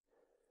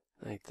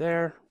 Knight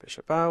there,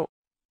 bishop out.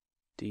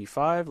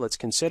 D5, let's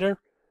consider.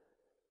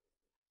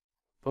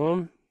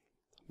 Boom,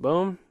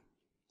 boom.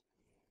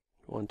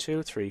 1,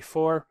 2, 3,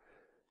 4.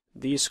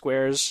 These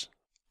squares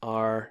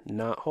are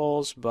not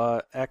holes,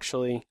 but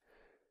actually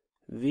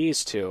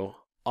these two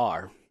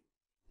are.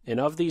 And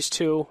of these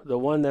two, the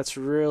one that's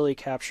really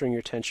capturing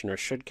your attention, or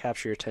should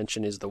capture your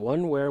attention, is the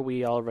one where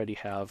we already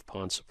have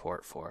pawn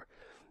support for.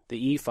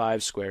 The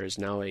e5 square is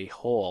now a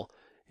hole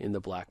in the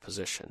black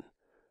position.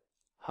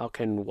 How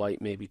can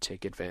white maybe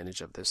take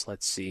advantage of this?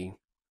 Let's see.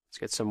 Let's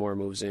get some more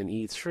moves in.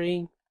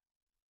 E3,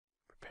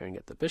 preparing to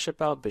get the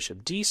bishop out,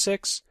 bishop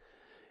d6,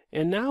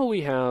 and now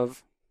we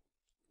have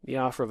the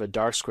offer of a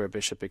dark square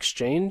bishop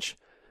exchange.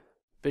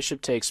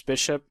 Bishop takes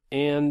bishop,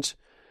 and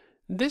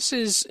this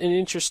is an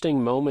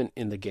interesting moment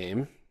in the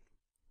game.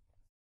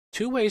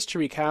 Two ways to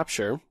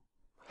recapture.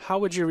 How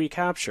would you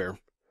recapture?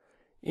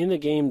 In the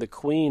game, the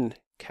queen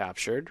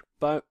captured,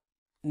 but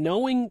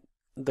knowing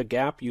the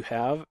gap you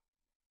have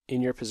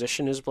in your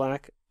position as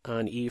black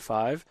on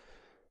e5,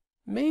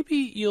 maybe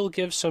you'll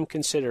give some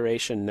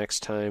consideration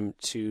next time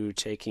to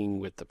taking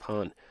with the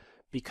pawn.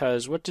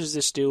 Because what does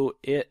this do?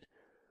 It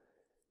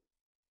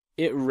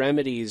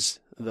remedies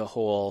the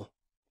hole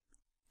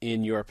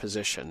in your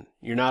position.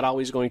 You're not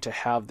always going to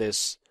have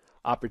this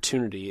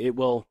opportunity. It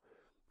will,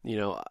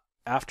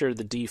 after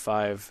the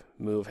d5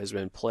 move has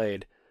been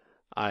played,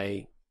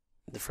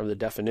 from the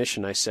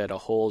definition I said a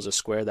hole is a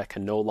square that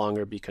can no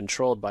longer be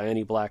controlled by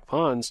any black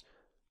pawns.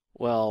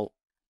 Well,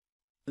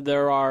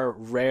 there are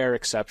rare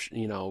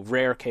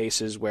rare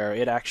cases where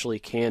it actually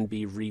can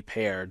be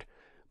repaired,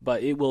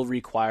 but it will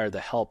require the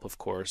help, of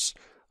course,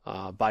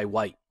 by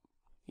white.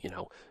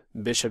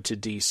 Bishop to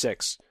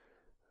d6.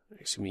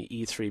 Excuse me,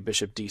 e3,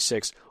 bishop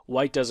d6.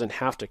 White doesn't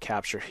have to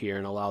capture here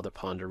and allow the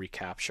pawn to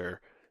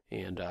recapture,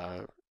 and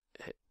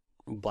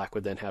black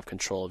would then have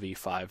control of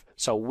e5.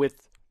 So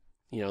with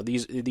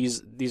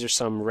these are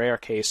some rare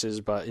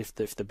cases, but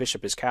if the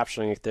bishop is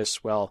capturing like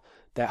this, well,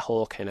 that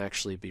hole can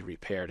actually be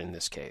repaired in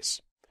this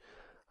case.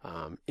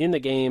 In the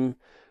game,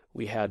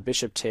 we had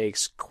bishop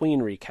takes,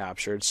 queen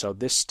recaptured, so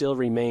this still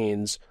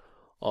remains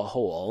a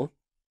hole.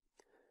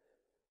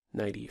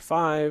 Knight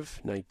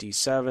e5, knight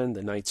d7,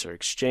 the knights are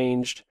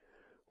exchanged.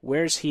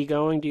 Where's he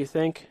going, do you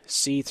think?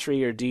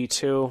 c3 or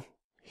d2?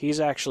 He's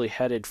actually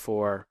headed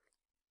for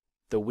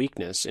the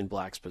weakness in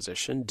black's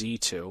position,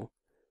 d2.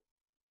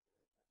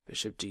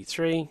 Bishop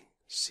d3,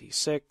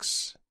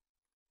 c6.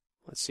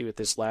 Let's see with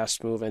this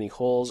last move, any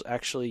holes?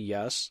 Actually,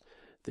 yes.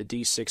 The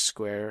d6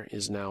 square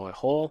is now a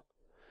hole.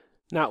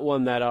 Not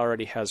one that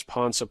already has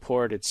pawn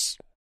support. It's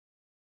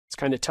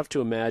kind of tough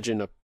to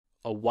imagine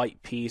a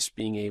white piece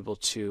being able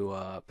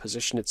to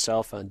position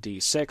itself on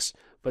d6,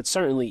 but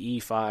certainly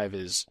e5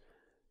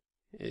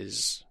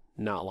 is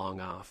not long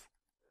off.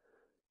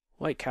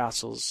 White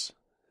castles,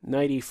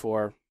 knight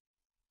e4.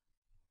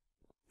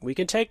 We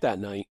can take that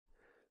knight,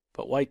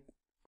 but white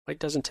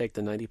doesn't take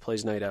the knight. He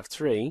plays knight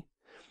f3.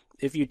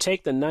 If you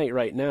take the knight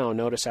right now,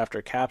 notice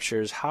after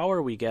captures, how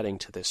are we getting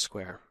to this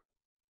square?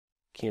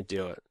 Can't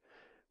do it.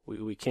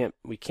 We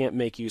can't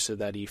make use of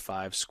that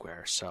e5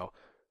 square. So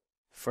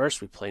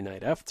first we play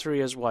knight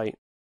f3 as white.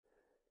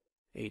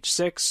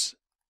 h6,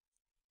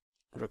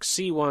 rook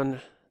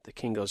c1, the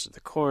king goes to the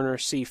corner,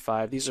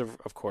 c5. These are,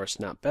 of course,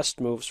 not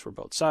best moves for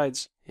both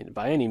sides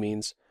by any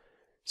means.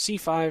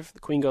 c5, the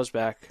queen goes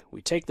back,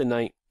 we take the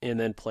knight, and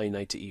then play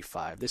knight to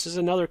e5. This is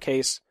another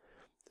case.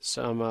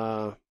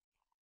 Some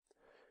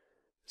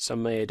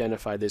may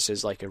identify this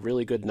as like a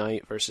really good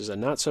knight versus a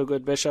not so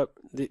good bishop.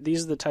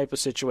 These are the type of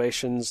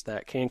situations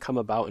that can come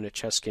about in a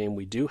chess game.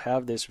 We do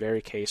have this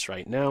very case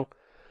right now.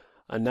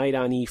 A knight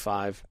on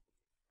e5,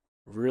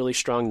 really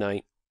strong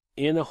knight,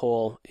 in a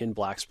hole in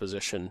black's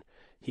position.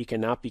 He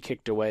cannot be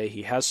kicked away.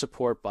 He has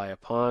support by a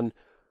pawn.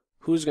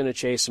 Who's going to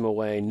chase him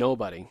away?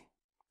 Nobody.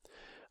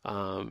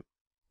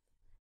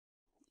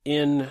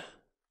 In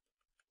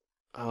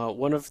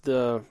one of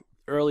the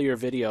earlier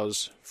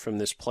videos from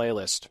this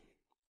playlist,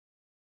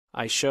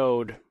 I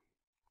showed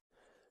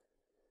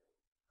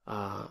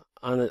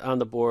on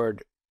the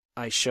board,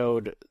 I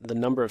showed the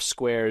number of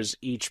squares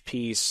each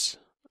piece,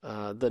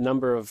 the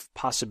number of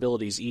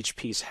possibilities each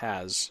piece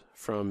has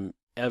from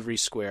every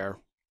square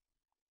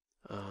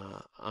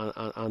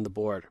on the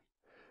board.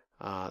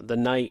 The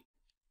knight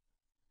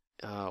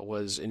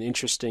was an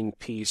interesting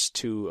piece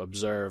to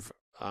observe.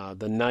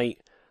 The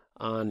knight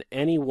on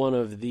any one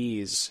of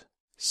these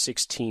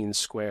 16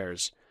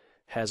 squares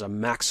has a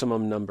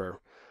maximum number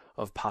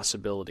of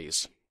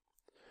possibilities.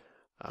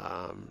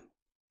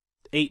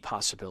 8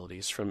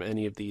 possibilities from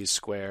any of these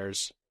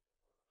squares,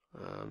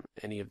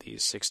 any of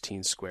these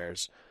 16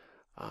 squares.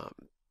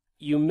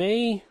 You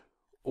may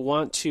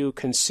want to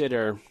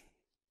consider,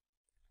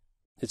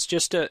 it's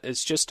just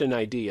an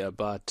idea,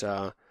 but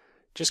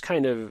just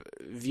kind of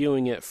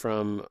viewing it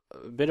from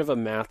a bit of a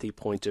mathy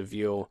point of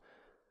view,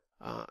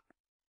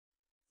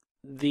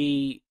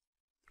 the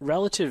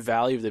relative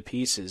value of the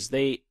pieces,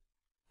 they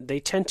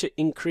tend to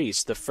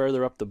increase the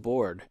further up the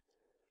board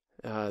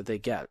they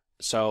get.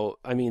 So,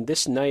 I mean,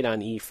 this knight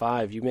on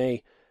e5, you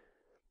may,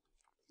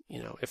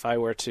 if I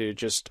were to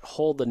just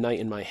hold the knight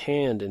in my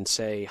hand and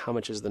say, how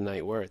much is the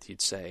knight worth?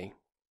 You'd say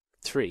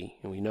 3.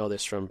 And we know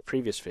this from a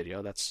previous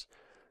video. That's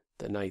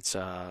the knight's,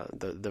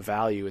 the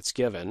value it's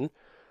given.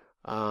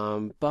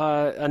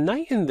 But a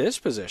knight in this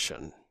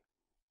position,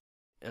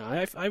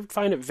 I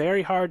find it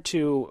very hard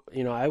to,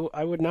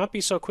 I would not be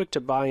so quick to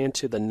buy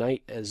into the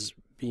knight as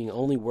being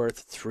only worth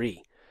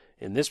 3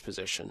 in this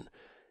position.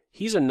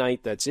 He's a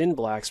knight that's in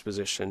black's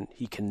position.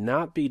 He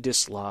cannot be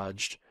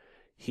dislodged.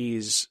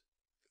 He's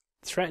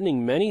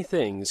threatening many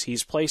things.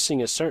 He's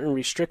placing a certain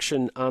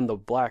restriction on the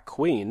black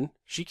queen.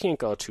 She can't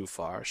go too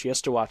far. She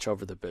has to watch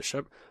over the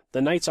bishop.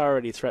 The knight's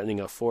already threatening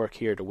a fork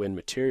here to win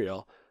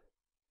material.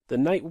 The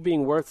knight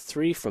being worth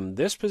 3 from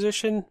this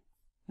position?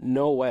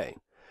 No way.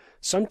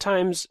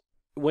 Sometimes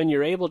when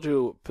you're able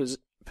to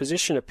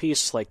position a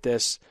piece like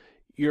this,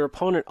 your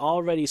opponent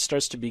already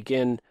starts to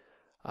begin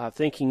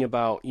thinking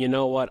about, you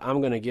know what,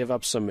 I'm going to give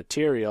up some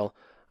material.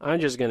 I'm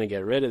just going to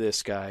get rid of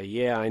this guy.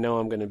 Yeah, I know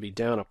I'm going to be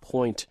down a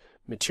point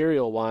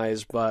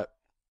material-wise, but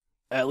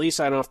at least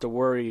I don't have to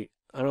worry.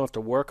 I don't have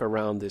to work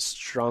around this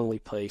strongly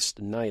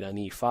placed knight on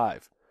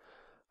e5.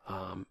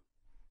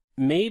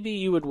 Maybe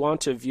you would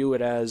want to view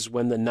it as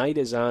when the knight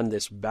is on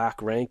this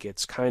back rank,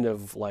 it's kind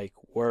of like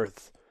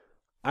worth,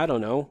 I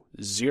don't know,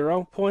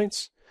 0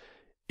 points.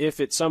 If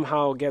it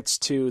somehow gets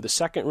to the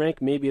second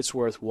rank, maybe it's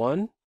worth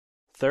 1.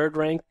 Third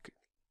rank,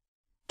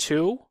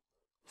 2.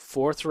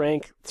 Fourth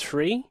rank,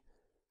 3.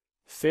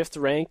 Fifth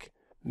rank,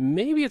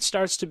 maybe it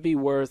starts to be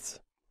worth,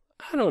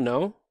 I don't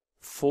know,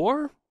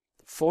 4?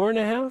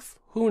 4.5?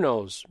 Who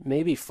knows?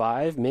 Maybe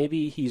 5.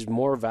 Maybe he's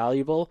more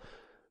valuable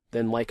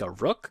than like a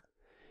rook.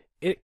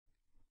 It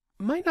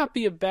might not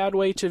be a bad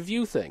way to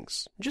view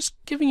things. Just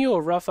giving you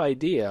a rough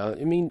idea.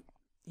 I mean,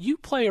 you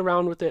play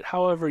around with it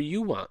however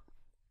you want.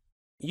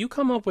 You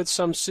come up with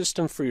some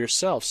system for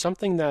yourself,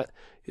 something that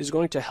is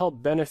going to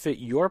help benefit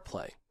your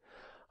play.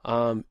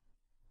 I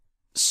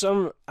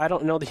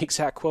don't know the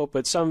exact quote,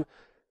 but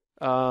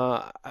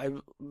I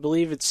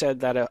believe it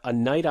said that a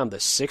knight on the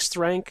 6th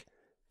rank,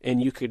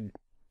 and you could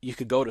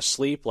go to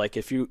sleep. Like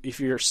if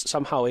you're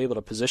somehow able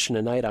to position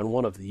a knight on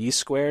one of these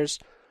squares,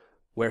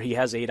 where he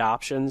has 8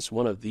 options,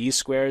 one of these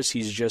squares,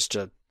 he's just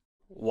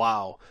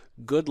wow,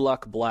 good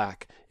luck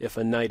black if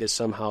a knight is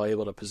somehow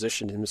able to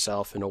position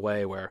himself in a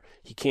way where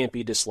he can't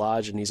be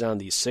dislodged and he's on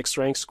these 6th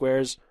rank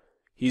squares.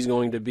 He's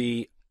going to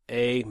be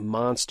a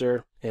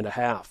monster and a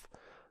half.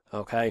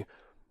 Okay?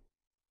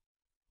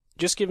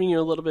 Just giving you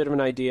a little bit of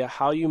an idea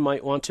how you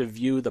might want to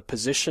view the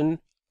position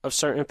of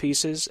certain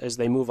pieces as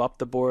they move up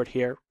the board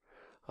here.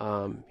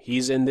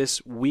 He's in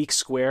this weak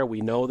square.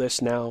 We know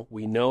this now.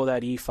 We know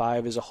that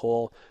e5 is a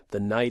hole. The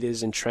knight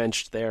is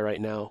entrenched there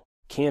right now.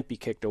 Can't be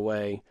kicked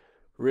away.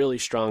 Really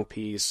strong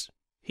piece.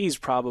 He's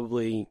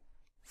probably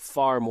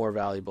far more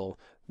valuable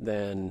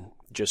than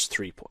just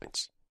 3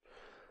 points.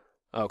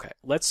 Okay,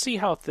 let's see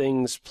how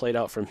things played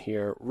out from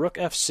here. Rook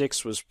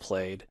f6 was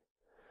played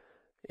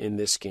in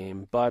this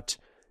game, but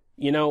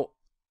you know,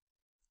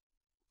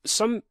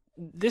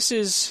 this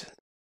is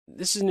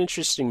an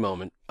interesting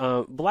moment.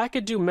 Black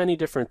could do many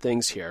different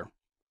things here.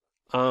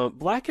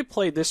 Black could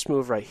play this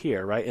move right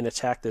here, right, and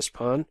attack this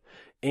pawn,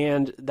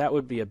 and that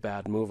would be a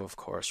bad move, of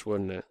course,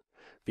 wouldn't it?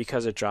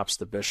 Because it drops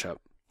the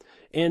bishop.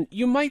 And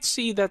you might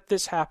see that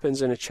this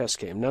happens in a chess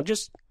game. Now,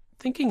 just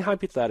thinking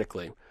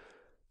hypothetically,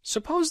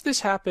 suppose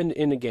this happened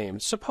in a game.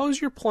 Suppose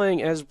you're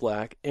playing as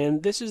black,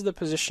 and this is the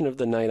position of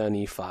the knight on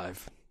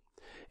e5.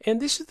 And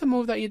this is the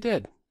move that you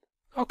did.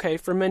 Okay,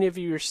 for many of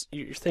you,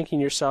 you're thinking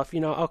to yourself,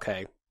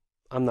 okay,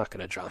 I'm not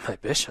going to draw my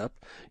bishop.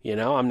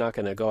 I'm not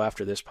going to go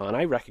after this pawn.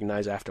 I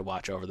recognize I have to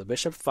watch over the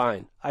bishop.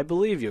 Fine. I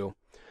believe you.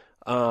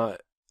 I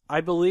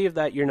believe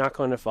that you're not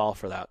going to fall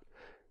for that.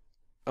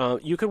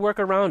 You could work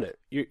around it.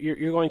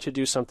 You're going to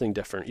do something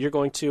different. You're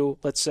going to,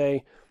 let's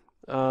say,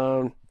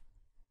 I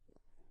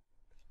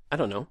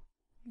don't know,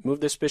 move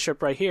this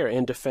bishop right here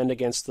and defend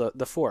against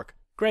the fork.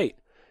 Great.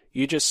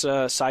 You just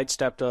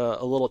sidestepped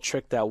a little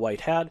trick that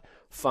white had.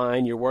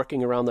 Fine, you're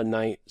working around the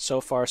knight.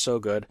 So far, so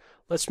good.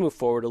 Let's move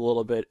forward a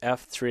little bit.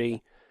 f3,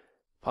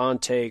 pawn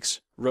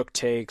takes, rook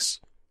takes.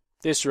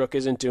 This rook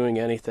isn't doing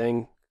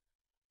anything.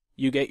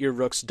 You get your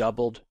rooks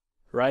doubled,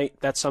 right?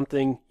 That's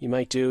something you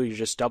might do. You're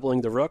just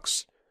doubling the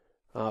rooks,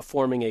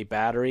 forming a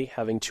battery,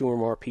 having 2 or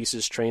more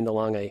pieces trained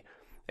along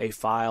a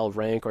file,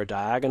 rank, or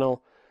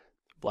diagonal.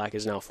 Black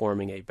is now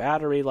forming a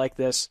battery like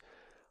this.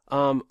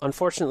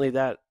 Unfortunately,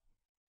 that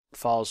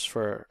falls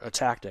for a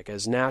tactic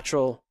as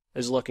natural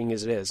as looking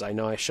as it is. I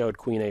know I showed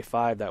queen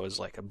a5, that was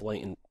like a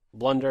blatant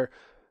blunder,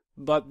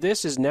 but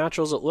this, as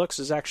natural as it looks,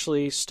 is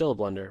actually still a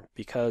blunder,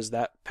 because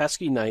that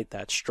pesky knight,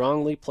 that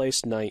strongly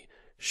placed knight,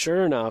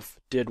 sure enough,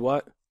 did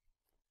what?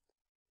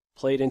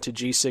 Played into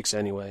g6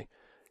 anyway.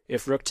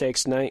 If rook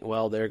takes knight,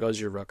 well, there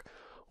goes your rook.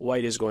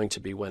 White is going to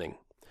be winning.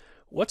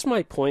 What's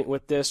my point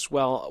with this?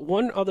 Well,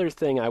 one other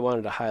thing I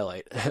wanted to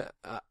highlight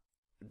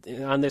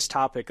on this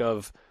topic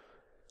of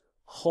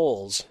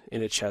holes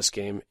in a chess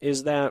game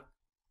is that,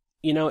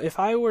 if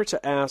I were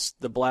to ask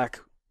the black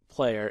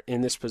player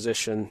in this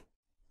position,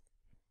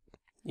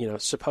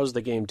 suppose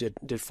the game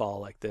did fall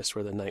like this,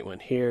 where the knight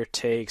went here,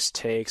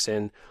 takes,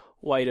 and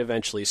white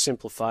eventually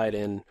simplified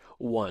and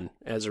won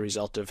as a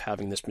result of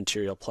having this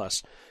material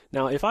plus.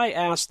 Now, if I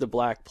ask the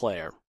black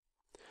player,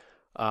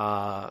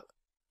 why'd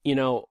you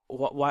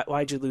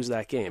lose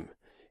that game?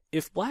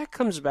 If black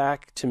comes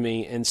back to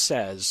me and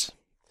says,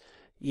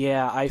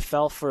 yeah, I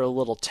fell for a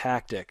little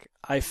tactic.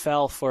 I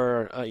fell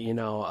for,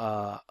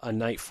 a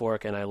knight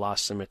fork and I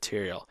lost some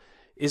material.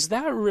 Is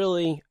that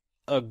really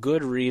a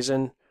good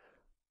reason?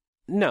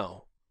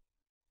 No.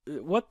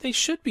 What they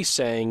should be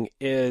saying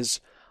is,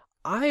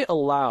 I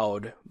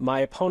allowed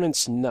my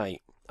opponent's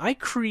knight. I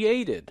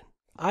created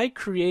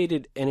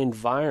an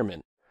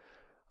environment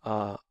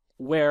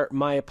where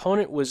my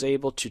opponent was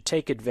able to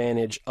take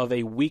advantage of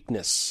a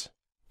weakness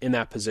in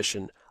that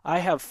position. I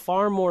have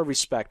far more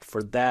respect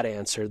for that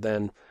answer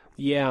than,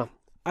 yeah,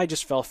 I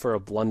just fell for a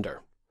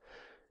blunder.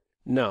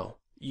 No.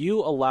 You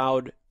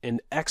allowed an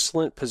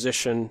excellent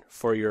position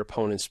for your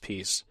opponent's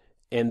piece,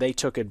 and they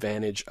took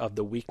advantage of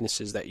the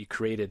weaknesses that you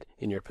created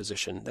in your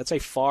position. That's a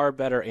far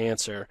better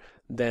answer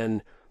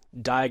than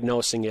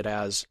diagnosing it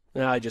as,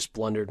 I just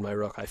blundered my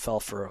rook, I fell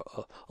for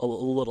a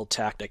little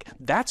tactic.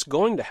 That's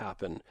going to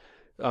happen.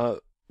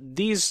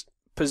 These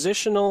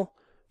positional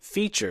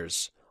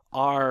features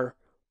are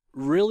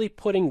really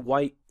putting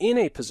white in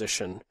a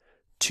position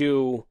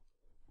to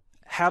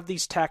have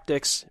these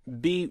tactics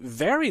be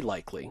very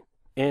likely.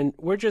 And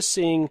we're just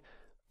seeing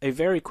a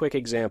very quick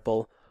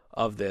example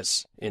of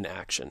this in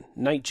action.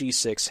 Knight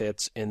g6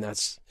 hits, and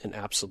that's an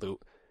absolute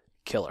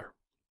killer.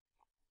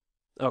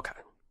 Okay.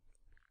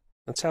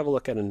 Let's have a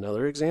look at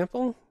another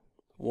example.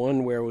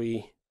 One where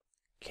we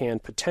can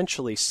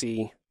potentially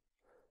see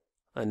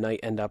a knight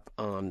end up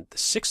on the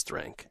 6th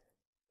rank.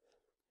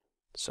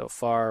 So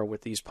far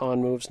with these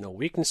pawn moves, no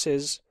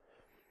weaknesses.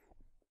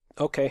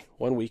 Okay,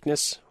 one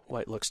weakness.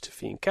 White looks to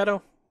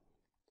fianchetto.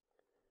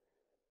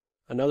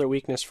 Another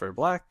weakness for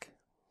black.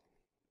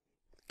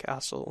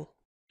 Castle,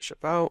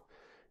 bishop out.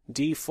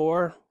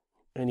 d4.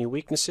 Any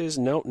weaknesses?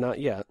 No, not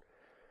yet.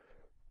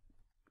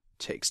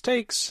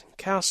 Takes,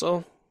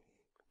 castle.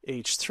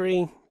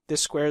 h3.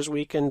 This square is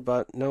weakened,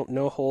 but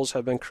no holes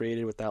have been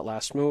created with that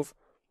last move.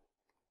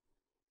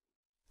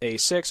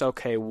 a6.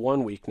 Okay,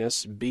 one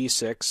weakness.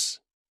 b6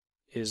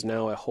 is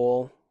now a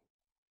hole.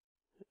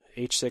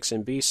 h6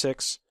 and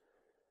b6.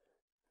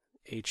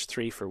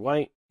 h3 for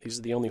white. These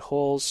are the only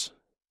holes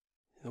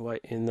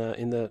in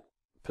the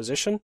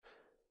position.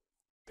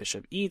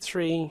 Bishop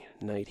e3,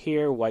 knight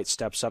here. White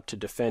steps up to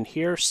defend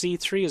here.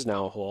 c3 is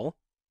now a hole.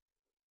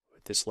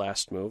 With this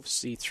last move,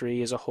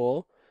 c3 is a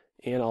hole,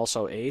 and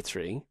also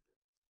a3.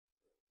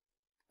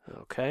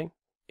 Okay,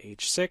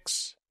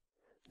 h6,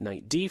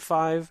 knight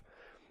d5,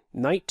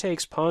 knight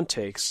takes, pawn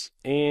takes,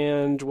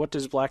 and what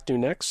does black do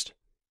next?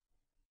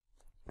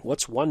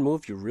 What's one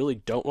move you really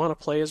don't want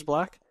to play as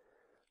black?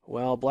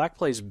 Well, black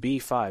plays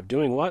b5,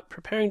 doing what?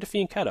 Preparing to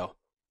fianchetto.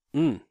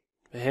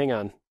 Hang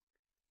on.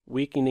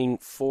 Weakening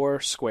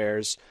 4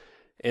 squares,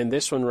 and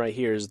this one right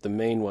here is the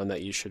main one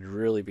that you should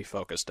really be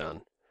focused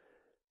on.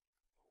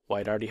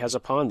 White already has a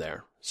pawn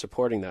there,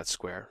 supporting that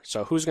square.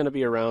 So who's going to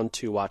be around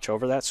to watch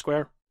over that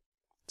square?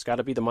 It's got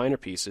to be the minor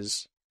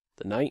pieces.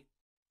 The knight,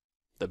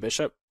 the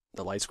bishop.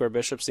 The light square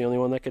bishop's the only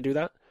one that could do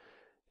that.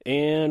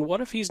 And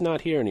what if he's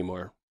not here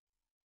anymore?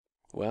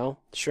 Well,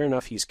 sure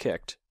enough, he's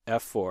kicked.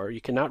 f4.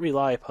 You cannot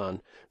rely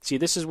upon. See,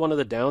 this is one of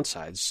the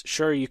downsides.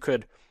 Sure, you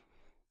could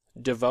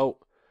devote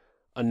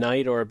a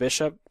knight or a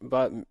bishop,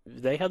 but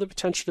they have the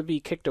potential to be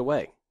kicked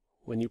away.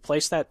 When you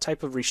place that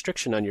type of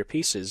restriction on your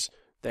pieces,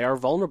 they are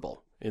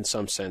vulnerable, in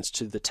some sense,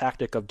 to the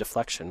tactic of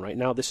deflection. Right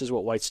now, this is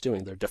what white's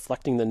doing. They're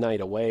deflecting the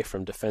knight away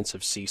from defensive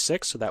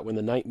c6, so that when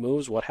the knight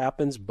moves, what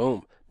happens?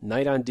 Boom.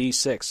 Knight on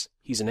d6.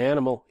 He's an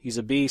animal. He's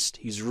a beast.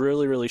 He's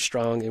really, really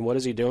strong. And what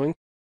is he doing?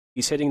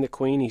 He's hitting the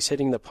queen, he's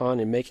hitting the pawn,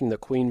 and making the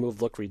queen move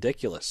look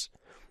ridiculous.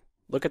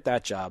 Look at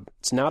that job.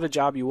 It's not a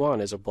job you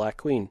want as a black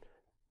queen.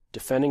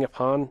 Defending a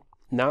pawn,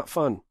 not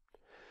fun.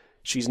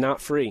 She's not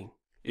free.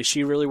 Is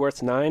she really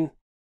worth 9?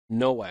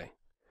 No way.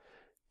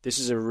 This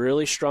is a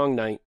really strong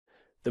knight.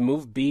 The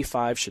move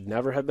b5 should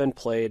never have been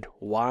played.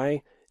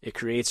 Why? It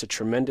creates a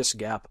tremendous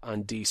gap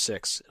on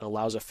d6. It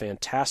allows a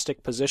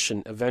fantastic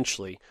position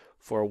eventually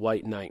for a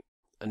white knight.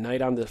 A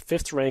knight on the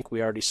 5th rank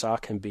we already saw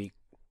can be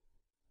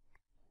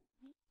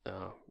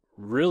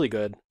really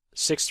good.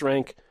 6th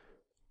rank,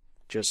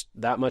 just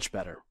that much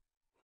better.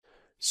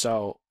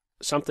 So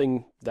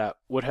something that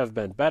would have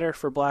been better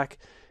for black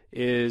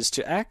is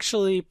to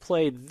actually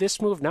play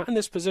this move, not in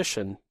this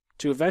position,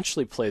 to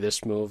eventually play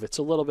this move. It's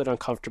a little bit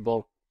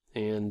uncomfortable,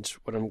 and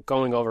what I'm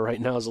going over right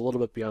now is a little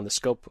bit beyond the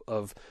scope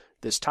of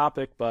this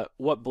topic, but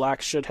what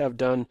black should have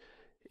done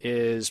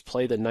is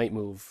play the knight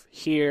move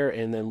here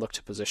and then look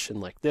to position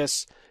like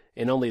this,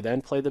 and only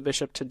then play the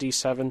bishop to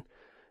d7.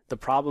 The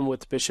problem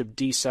with bishop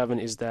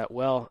d7 is that,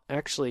 well,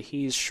 actually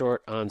he's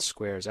short on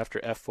squares. After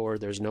f4,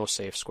 there's no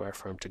safe square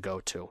for him to go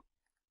to.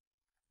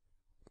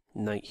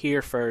 Knight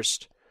here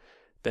first,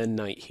 then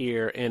knight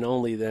here, and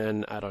only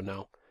then, I don't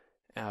know,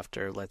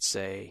 after, let's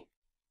say,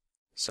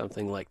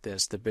 something like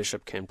this, the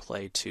bishop can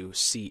play to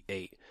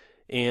c8.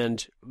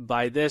 And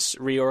by this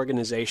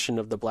reorganization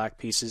of the black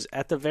pieces,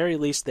 at the very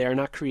least, they are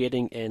not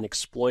creating an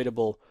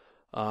exploitable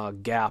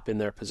gap in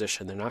their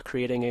position. They're not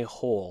creating a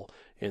hole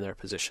in their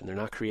position. They're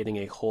not creating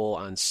a hole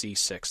on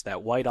c6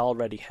 that white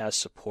already has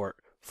support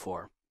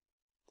for.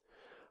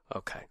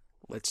 Okay,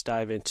 let's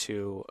dive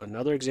into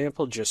another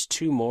example, just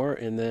 2 more,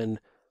 and then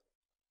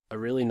a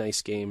really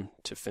nice game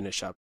to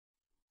finish up.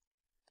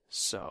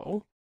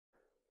 So,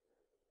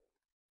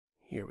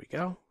 here we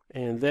go.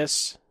 And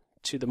this,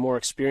 to the more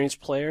experienced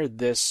player,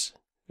 this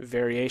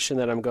variation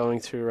that I'm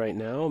going through right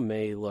now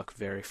may look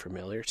very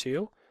familiar to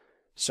you.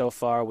 So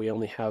far, we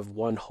only have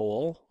one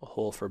hole, a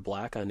hole for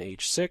black on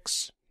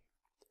h6,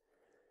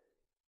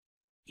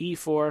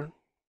 e4,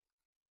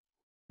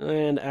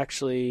 and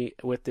actually,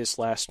 with this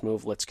last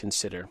move, let's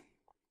consider.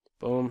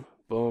 Boom,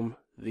 boom,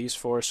 these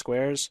 4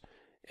 squares.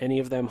 Any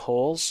of them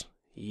holes?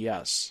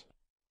 Yes.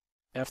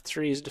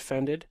 f3 is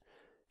defended,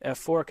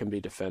 f4 can be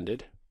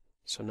defended,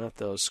 so not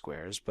those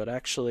squares, but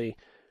actually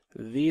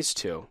these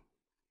two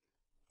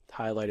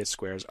highlighted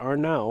squares are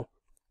now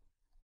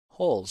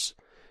holes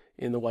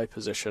in the white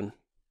position.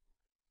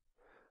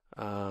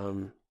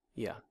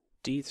 Yeah,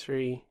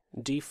 d3,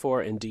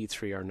 d4, and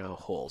d3 are now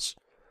holes.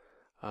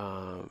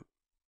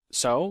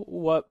 So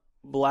what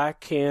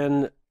black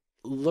can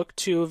look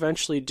to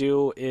eventually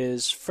do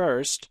is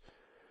first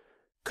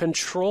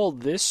control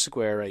this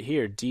square right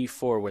here,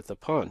 d4, with the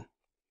pawn.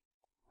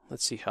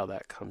 Let's see how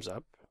that comes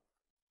up.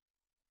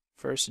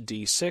 First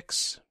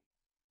d6.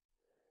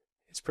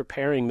 It's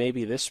preparing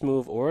maybe this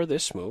move or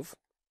this move.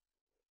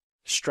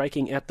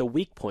 Striking at the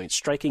weak point,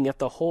 striking at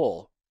the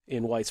hole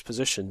in white's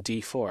position,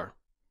 d4.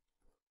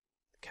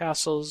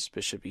 Castles,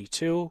 bishop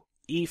e2,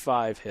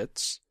 e5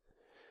 hits.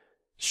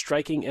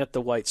 Striking at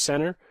the white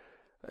center.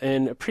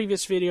 In a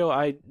previous video,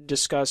 I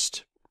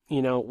discussed,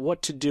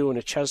 what to do in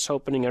a chess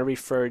opening. I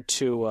referred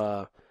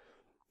to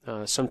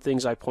some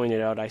things I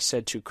pointed out. I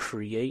said to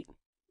create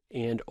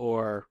and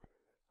or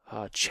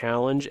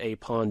challenge a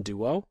pawn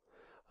duo.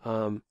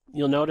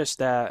 You'll notice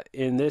that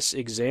in this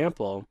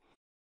example,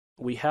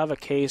 we have a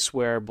case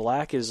where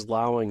black is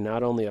allowing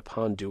not only a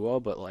pawn duo,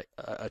 but like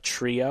a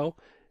trio,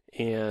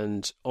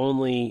 and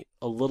only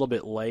a little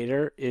bit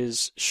later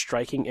is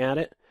striking at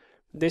it.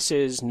 This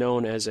is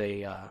known as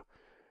a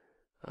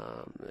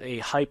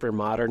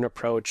hyper-modern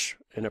approach,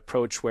 an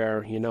approach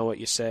where,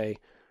 you say,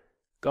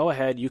 go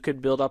ahead, you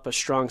could build up a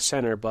strong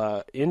center,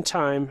 but in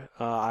time,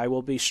 I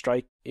will be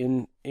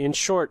in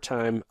short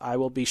time, I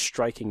will be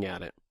striking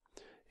at it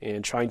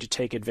and trying to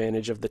take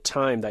advantage of the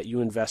time that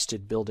you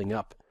invested building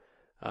up.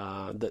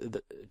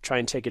 Try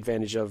and take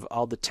advantage of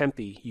all the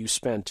tempi you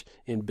spent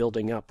in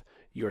building up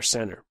your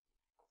center.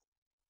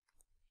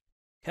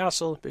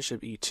 Castle,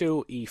 bishop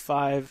e2,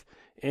 e5.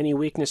 Any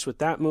weakness with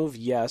that move?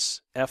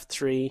 Yes.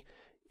 f3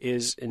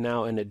 is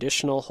now an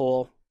additional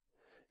hole.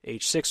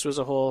 h6 was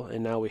a hole,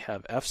 and now we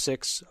have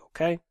f6.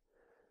 Okay.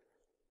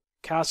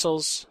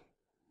 Castles,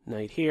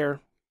 knight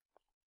here.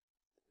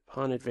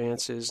 Pawn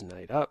advances,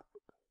 knight up.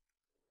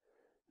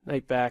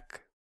 Knight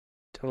back.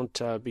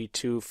 Don't be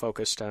too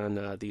focused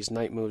on these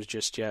knight moves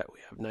just yet. We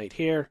have knight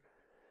here,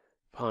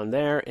 pawn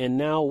there, and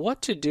now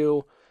what to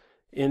do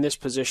in this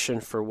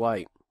position for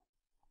white.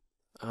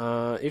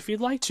 If you'd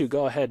like to,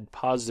 go ahead,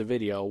 pause the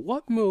video.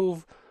 What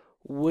move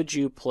would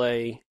you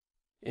play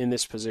in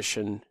this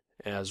position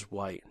as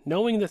white?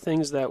 Knowing the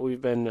things that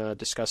we've been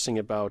discussing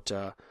about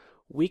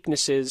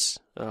weaknesses,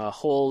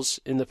 holes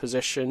in the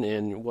position,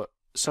 and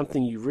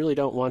something you really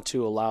don't want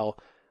to allow,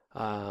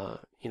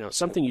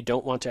 something you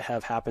don't want to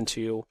have happen to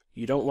you.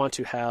 You don't want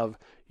to have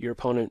your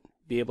opponent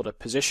be able to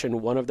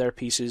position one of their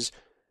pieces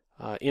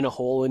in a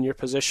hole in your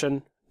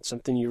position.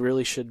 Something you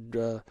really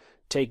should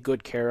take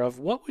good care of.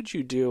 What would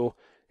you do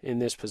in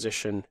this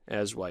position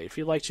as white? If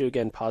you'd like to,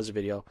 again, pause the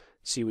video,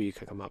 see what you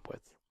can come up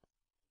with.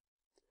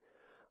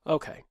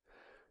 Okay.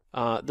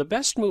 The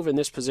best move in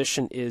this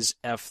position is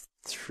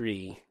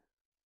f3.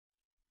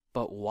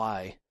 But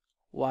why?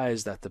 Why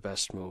is that the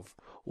best move?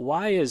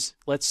 Why is,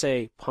 let's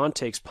say, pawn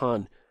takes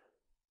pawn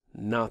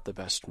not the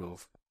best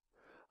move?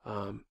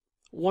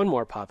 One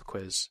more pop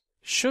quiz.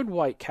 Should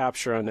white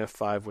capture on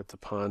f5 with the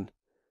pawn?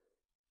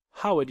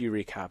 How would you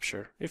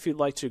recapture? If you'd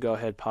like to, go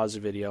ahead, pause the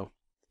video,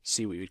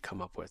 see what you'd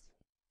come up with.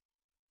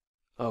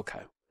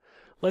 Okay,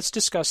 let's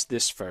discuss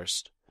this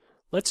first.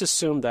 Let's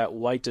assume that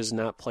white does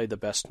not play the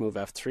best move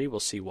f3. We'll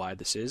see why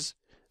this is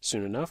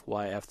soon enough,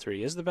 why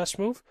f3 is the best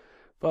move.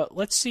 But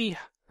let's see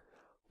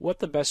what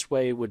the best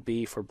way would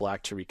be for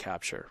black to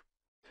recapture.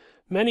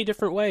 Many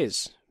different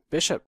ways.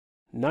 Bishop,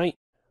 knight,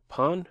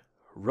 pawn,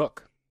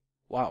 rook.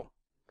 Wow.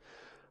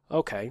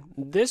 Okay,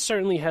 this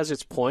certainly has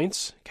its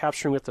points.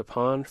 Capturing with the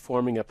pawn,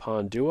 forming a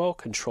pawn duo,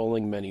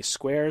 controlling many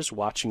squares,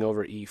 watching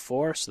over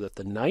e4 so that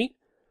the knight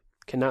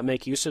cannot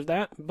make use of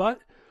that. But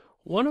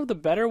one of the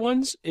better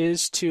ones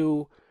is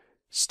to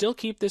still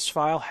keep this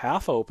file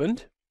half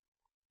opened.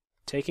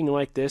 Taking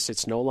like this,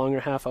 it's no longer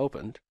half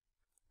opened.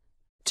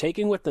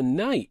 Taking with the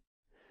knight,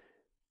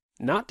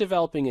 not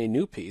developing a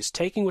new piece,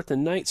 taking with the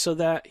knight so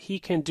that he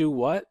can do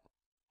what?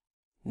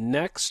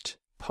 Next,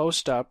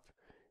 post up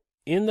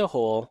in the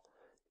hole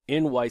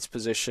in white's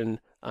position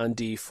on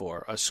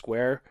d4, a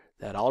square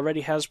that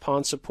already has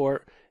pawn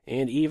support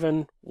and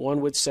even,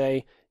 one would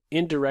say,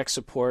 indirect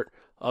support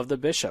of the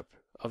bishop,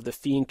 of the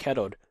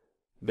fianchettoed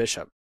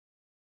bishop.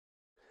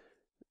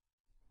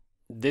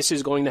 This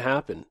is going to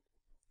happen.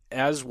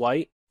 As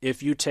white,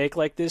 if you take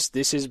like this,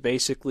 this is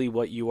basically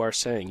what you are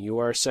saying. You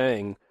are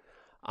saying,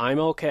 I'm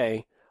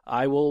okay,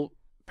 I will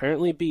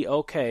apparently be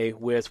okay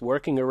with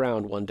working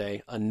around one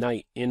day a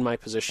knight in my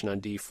position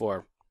on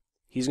d4.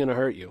 He's going to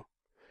hurt you.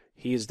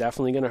 He is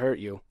definitely going to hurt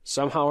you.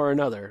 Somehow or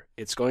another,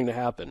 it's going to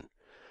happen.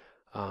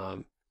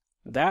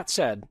 That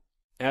said,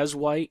 as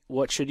white,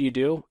 what should you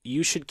do?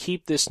 You should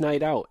keep this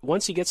knight out.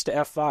 Once he gets to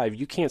f5,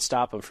 you can't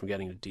stop him from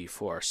getting to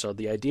d4. So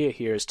the idea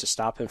here is to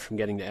stop him from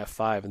getting to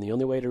f5, and the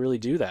only way to really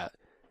do that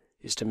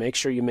is to make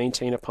sure you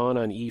maintain a pawn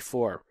on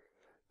e4.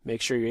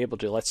 Make sure you're able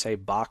to, let's say,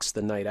 box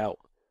the knight out.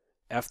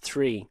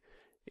 f3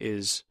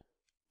 is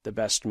the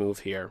best move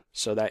here,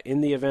 so that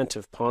in the event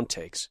of pawn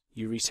takes,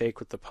 you retake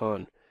with the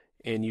pawn,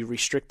 and you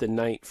restrict the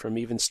knight from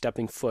even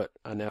stepping foot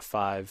on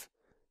f5.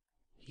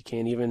 He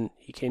can't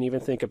even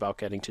think about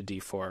getting to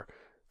d4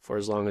 for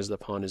as long as the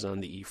pawn is on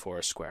the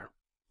e4 square.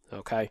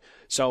 Okay,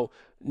 so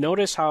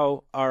notice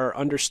how our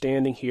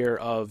understanding here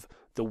of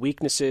the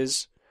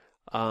weaknesses,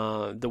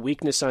 the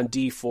weakness on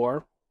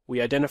d4,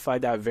 we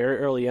identified that very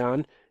early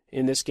on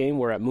in this game.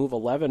 We're at move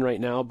 11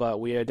 right now, but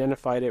we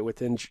identified it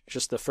within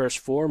just the first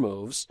 4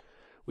 moves.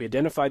 We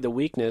identified the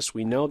weakness.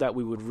 We know that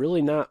we would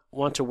really not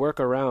want to work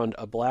around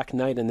a black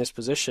knight in this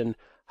position.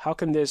 How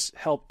can this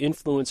help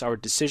influence our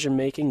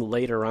decision-making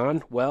later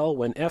on? Well,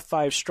 when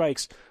f5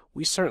 strikes,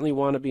 we certainly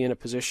want to be in a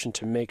position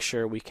to make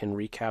sure we can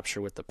recapture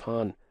with the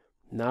pawn,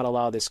 not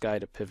allow this guy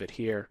to pivot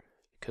here,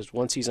 because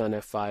once he's on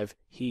f5,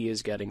 he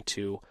is getting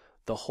to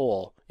the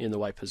hole in the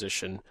white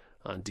position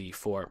on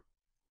d4.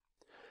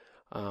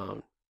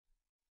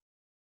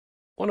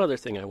 One other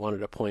thing I wanted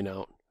to point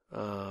out,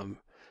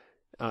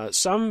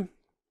 some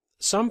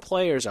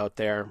players out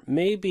there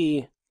may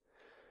be,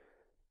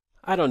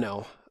 I don't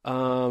know,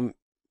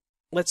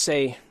 let's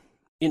say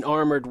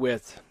enamored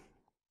with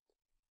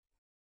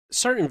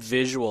certain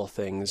visual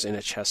things in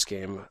a chess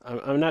game.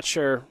 I'm not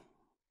sure,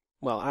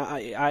 well,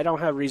 I don't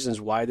have reasons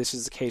why this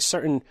is the case.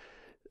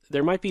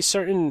 There might be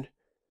certain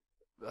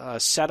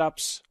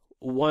setups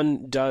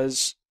one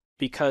does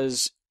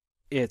because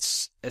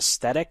it's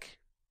aesthetic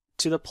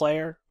to the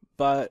player,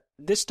 but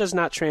this does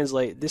not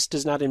translate, this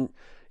does not in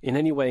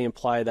any way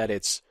imply that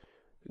it's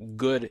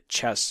good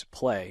chess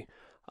play.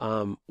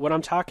 What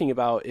I'm talking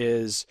about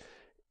is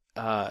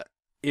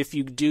if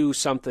you do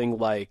something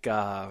like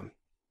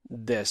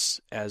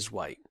this as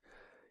white,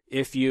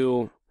 if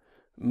you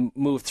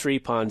move 3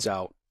 pawns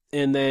out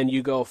and then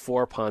you go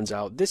 4 pawns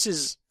out, this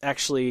is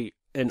actually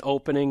an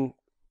opening,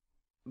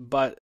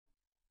 but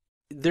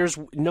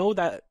know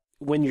that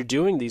when you're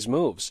doing these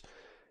moves,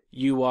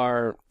 you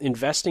are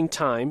investing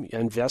time,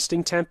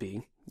 investing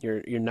tempi.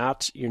 You're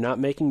not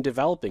making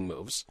developing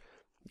moves.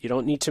 You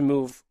don't need to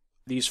move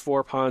these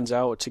 4 pawns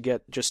out to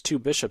get just 2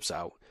 bishops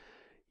out.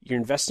 You're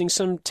investing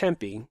some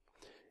tempi,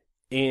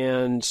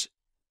 and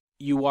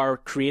you are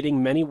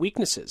creating many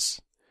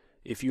weaknesses.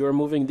 If you are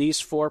moving these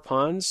 4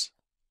 pawns,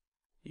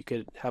 you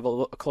could have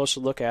a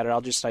closer look at it.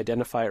 I'll just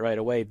identify it right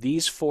away.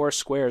 These 4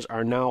 squares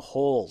are now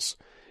holes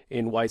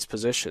in white's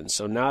position.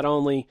 So not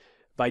only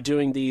by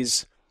doing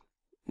these,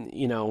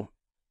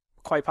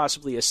 quite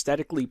possibly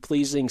aesthetically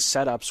pleasing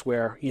setups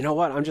where, you know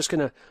what, I'm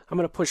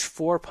gonna push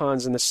 4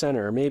 pawns in the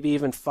center, or maybe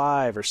even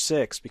 5 or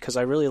 6 because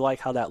I really like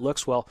how that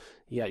looks. Well,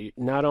 yeah,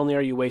 not only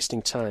are you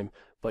wasting time,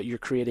 but you're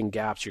creating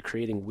gaps, you're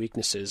creating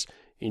weaknesses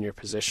in your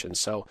position.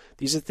 So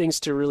these are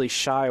things to really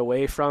shy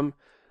away from.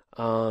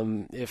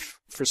 If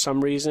for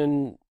some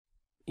reason,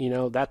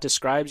 that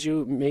describes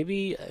you,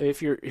 maybe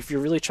if you're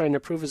really trying to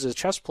improve as a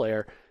chess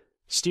player,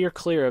 steer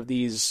clear of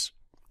these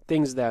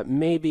things that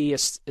may be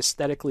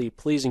aesthetically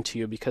pleasing to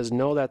you, because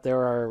know that there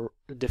are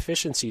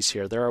deficiencies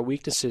here. There are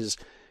weaknesses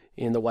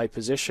in the white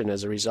position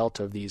as a result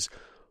of these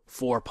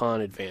 4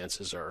 pawn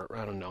advances, or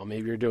I don't know,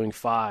 maybe you're doing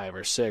 5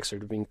 or 6 or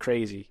doing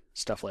crazy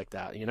stuff like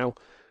that.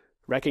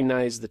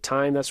 Recognize the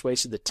time that's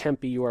wasted, the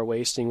tempi you are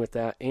wasting with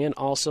that, and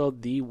also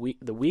the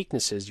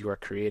weaknesses you are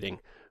creating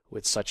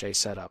with such a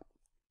setup.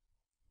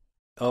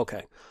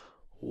 Okay,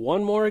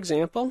 one more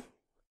example,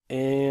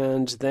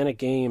 and then a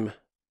game,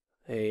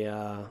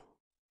 a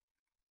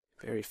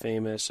very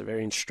famous, a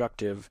very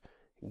instructive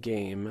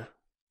game.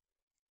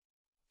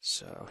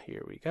 So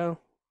here we go.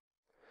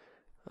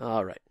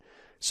 All right.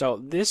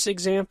 So this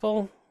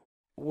example,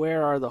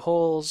 where are the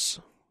holes?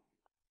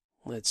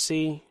 Let's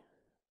see.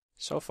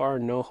 So far,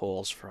 no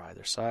holes for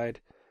either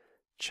side.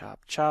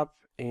 Chop, chop,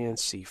 and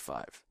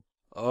c5.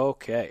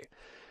 Okay.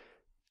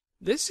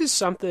 This is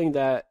something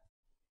that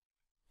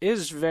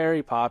is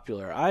very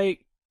popular. I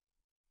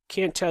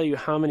can't tell you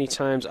how many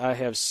times I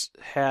have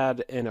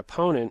had an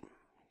opponent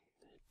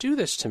do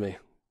this to me.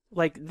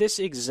 Like these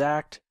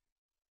exact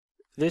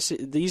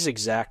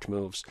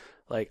moves.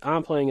 Like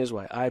I'm playing as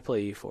white. I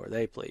play e4.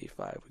 They play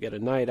e5. We get a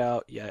knight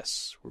out.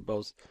 Yes,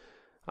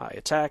 I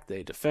attack.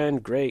 They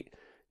defend. Great.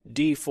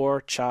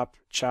 d4, chop,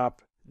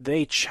 chop.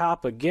 They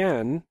chop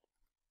again.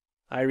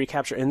 I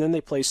recapture. And then they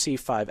play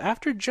c5.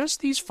 After just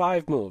these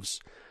 5 moves,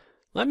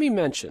 let me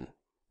mention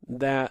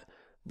that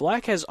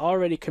black has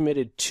already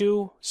committed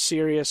 2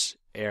 serious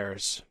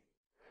errors.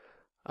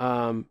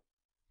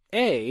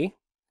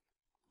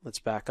 Let's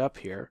back up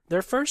here.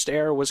 Their first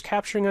error was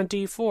capturing on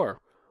d4.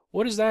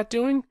 What is that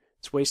doing?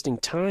 It's wasting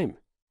time.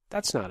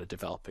 That's not a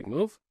developing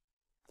move.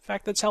 In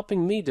fact, that's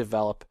helping me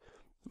develop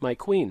my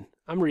queen.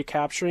 I'm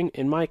recapturing,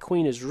 and my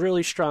queen is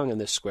really strong in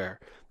this square.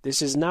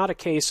 This is not a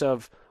case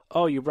of,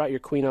 oh, you brought your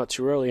queen out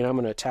too early and I'm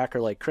going to attack her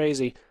like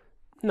crazy.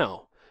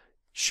 No.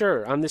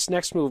 Sure, on this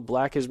next move,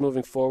 black is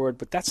moving forward,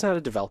 but that's not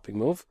a developing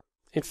move.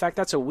 In fact,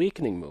 that's a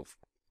weakening move.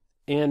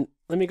 And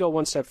let me go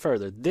one step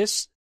further.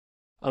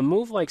 A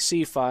move like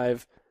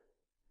c5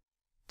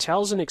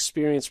 tells an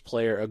experienced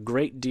player a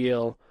great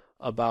deal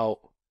about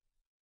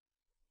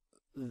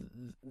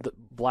the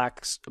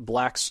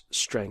black's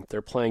strength,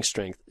 their playing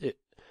strength.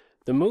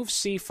 The move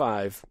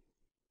c5,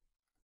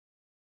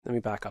 let me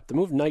back up. The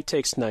move knight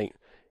takes knight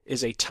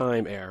is a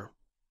time error.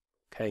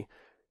 Okay,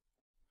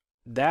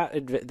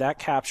 that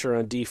capture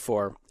on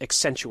d4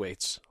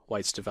 accentuates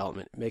white's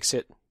development, makes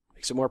it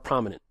more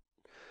prominent.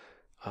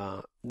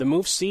 The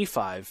move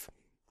c5,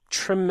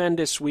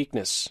 tremendous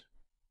weakness.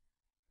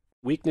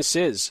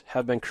 Weaknesses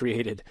have been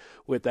created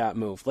with that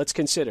move. Let's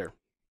consider,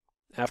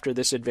 after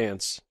this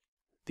advance,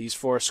 these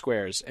 4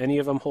 squares. Any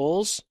of them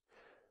holes?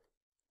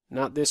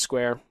 Not this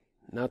square,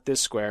 not this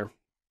square,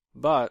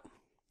 but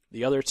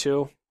the other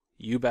 2,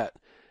 you bet.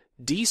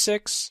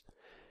 d6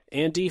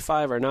 and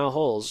d5 are now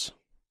holes.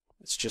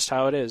 It's just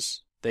how it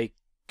is. They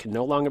can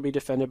no longer be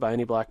defended by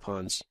any black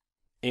pawns,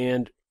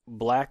 and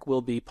black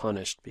will be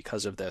punished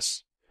because of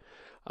this.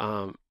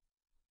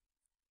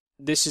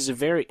 This is a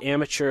very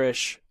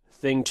amateurish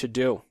thing to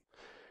do,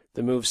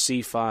 the move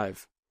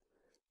c5.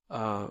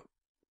 The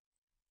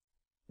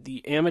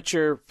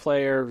amateur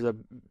player, the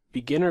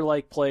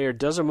beginner-like player,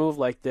 does a move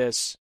like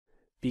this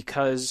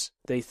because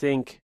they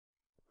think,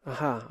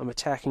 aha, I'm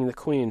attacking the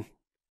queen,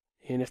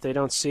 and if they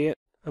don't see it,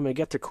 I'm going to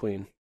get the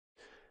queen.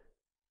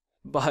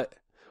 But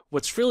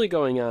what's really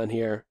going on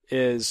here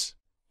is,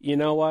 you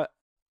know what?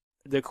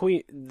 The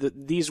queen,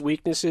 these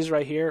weaknesses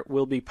right here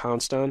will be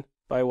pounced on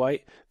by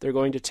white. They're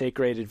going to take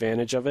great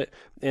advantage of it.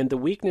 And the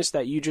weakness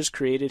that you just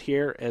created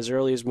here as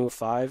early as move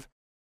 5,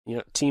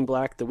 Team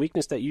Black, the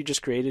weakness that you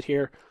just created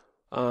here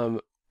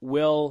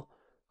will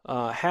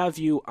have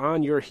you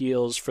on your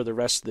heels for the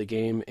rest of the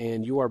game,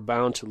 and you are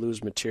bound to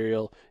lose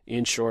material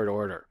in short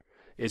order.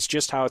 It's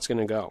just how it's going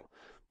to go.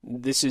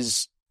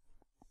 These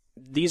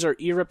are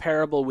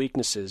irreparable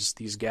weaknesses,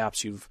 these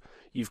gaps you've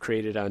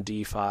created on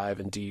d5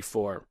 and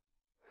d4.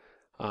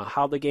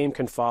 How the game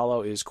can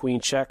follow is queen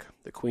check.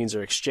 The queens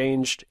are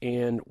exchanged,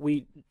 and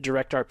we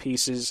direct our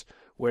pieces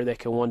where they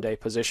can one day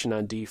position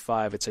on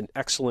d5. It's an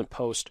excellent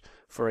post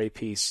for a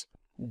piece.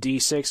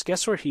 d6,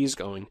 guess where he's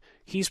going?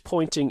 He's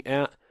pointing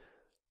at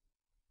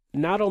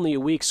not only a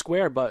weak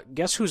square, but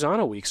guess who's on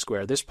a weak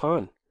square? This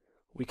pawn.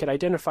 We could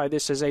identify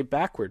this as a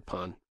backward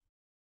pawn.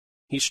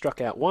 He struck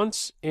at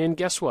once, and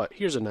guess what?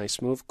 Here's a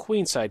nice move.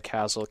 Queenside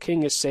castle.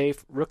 King is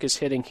safe. Rook is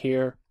hitting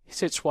here. He's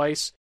hit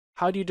twice.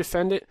 How do you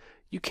defend it?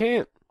 You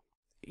can't.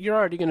 You're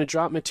already going to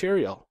drop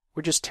material.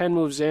 We're just 10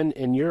 moves in,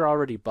 and you're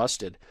already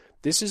busted.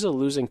 This is a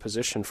losing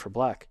position for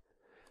black.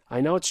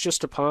 I know it's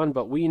just a pawn,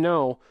 but we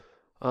know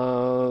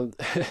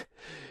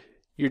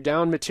you're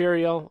down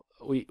material.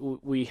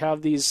 We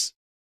have these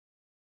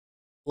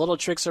little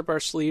tricks up our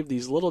sleeve,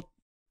 these little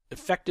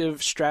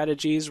effective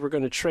strategies we're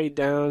going to trade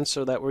down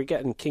so that we're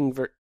getting king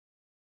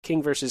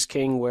versus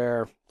king,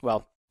 where,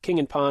 well, king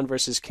and pawn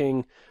versus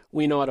king.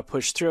 We know how to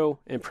push through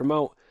and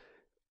promote.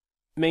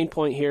 Main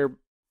point here,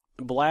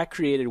 black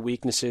created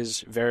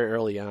weaknesses very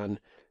early on.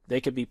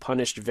 They could be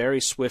punished very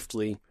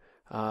swiftly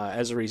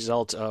as a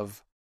result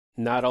of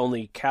not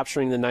only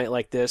capturing the knight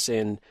like this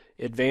and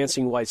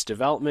advancing white's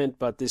development,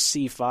 but this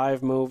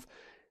c5 move.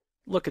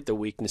 Look at the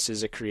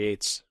weaknesses it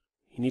creates.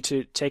 You need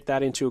to take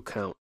that into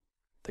account.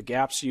 The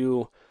gaps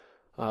you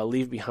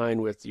leave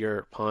behind with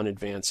your pawn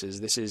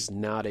advances. This is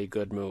not a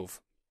good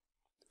move.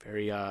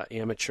 Very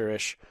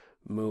amateurish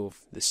move,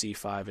 the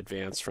c5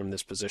 advance from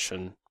this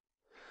position.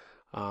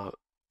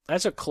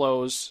 As a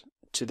close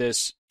to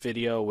this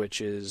video,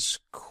 which is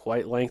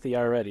quite lengthy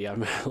already,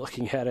 I'm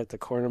looking at it at the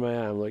corner of my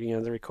eye, I'm looking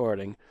at the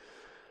recording.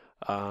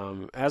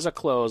 As a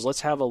close,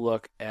 let's have a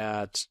look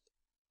at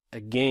a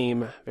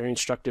game, very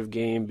instructive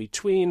game,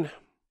 between,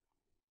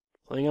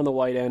 playing on the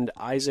white end,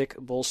 Isaac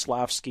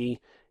Bolslavsky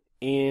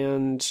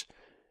and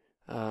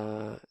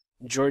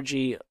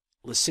Georgy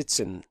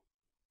Lisitsyn.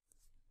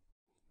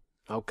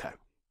 Okay.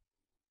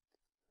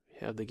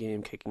 We have the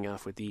game kicking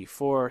off with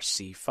e4,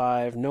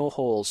 c5. No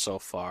holes so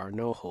far,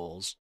 no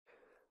holes.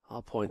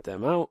 I'll point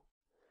them out.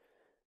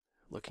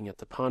 Looking at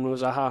the pawn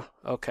moves, aha,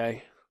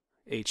 okay.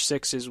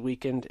 h6 is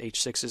weakened,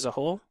 h6 is a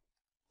hole.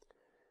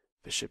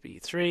 Bishop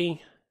e3,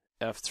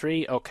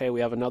 f3, okay,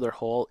 we have another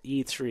hole.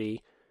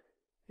 e3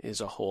 is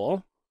a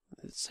hole.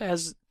 It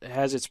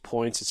has its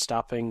points,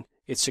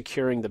 it's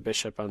securing the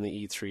bishop on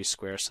the e3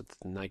 square so that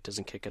the knight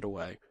doesn't kick it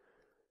away.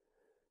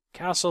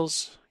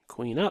 Castles,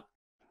 queen up,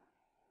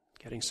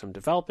 getting some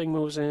developing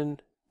moves in.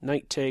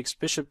 Knight takes,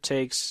 bishop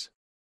takes,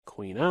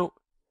 queen out,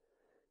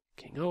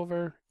 king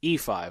over,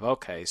 e5.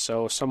 Okay,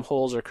 so some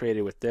holes are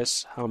created with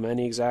this. How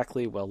many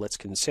exactly? Well, let's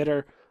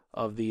consider.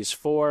 Of these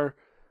 4,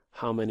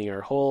 how many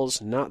are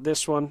holes? Not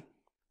this one.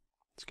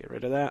 Let's get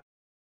rid of that.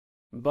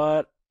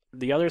 But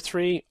the other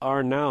 3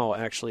 are now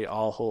actually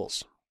all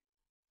holes.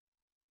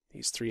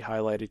 These 3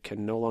 highlighted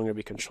can no longer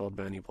be controlled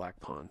by any black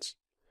pawns.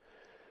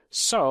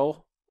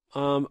 So,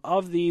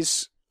 of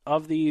these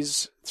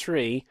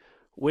 3,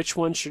 which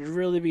one should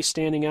really be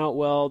standing out?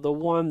 Well, the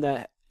one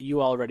that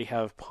you already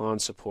have pawn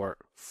support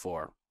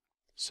for.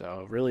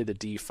 So really the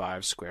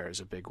d5 square is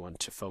a big one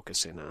to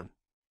focus in on.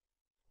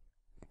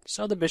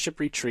 So the bishop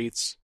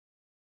retreats.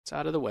 It's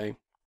out of the way.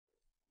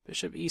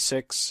 Bishop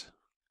e6.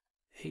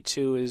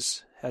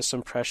 a2 has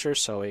some pressure,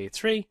 so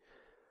a3.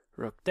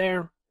 Rook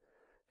there.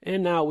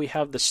 And now we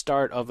have the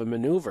start of a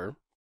maneuver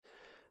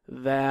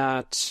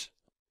that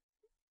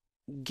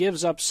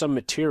gives up some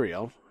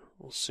material.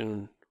 We'll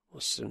soon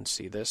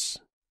see this.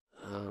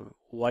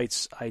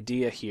 White's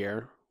idea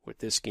here with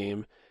this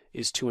game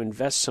is to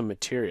invest some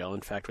material.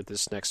 In fact, with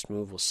this next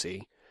move, we'll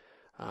see.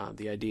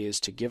 The idea is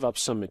to give up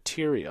some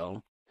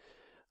material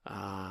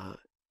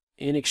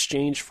in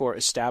exchange for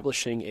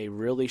establishing a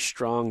really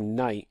strong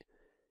knight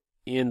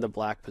in the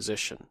black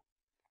position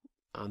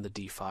on the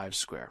d5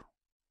 square.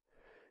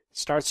 It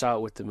starts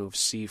out with the move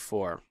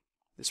c4.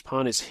 This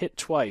pawn is hit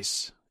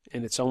twice,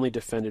 and it's only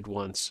defended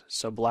once,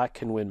 so black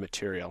can win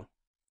material.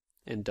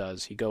 And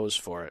does. He goes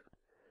for it.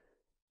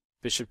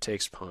 Bishop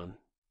takes pawn.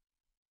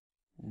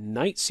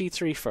 Knight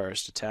c3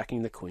 first,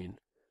 attacking the queen.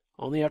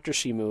 Only after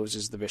she moves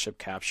is the bishop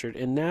captured,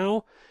 and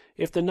now,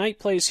 if the knight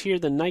plays here,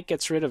 the knight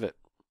gets rid of it.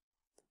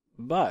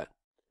 But,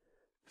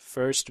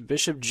 first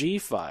bishop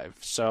g5,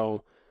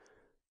 so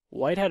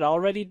White had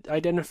already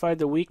identified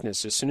the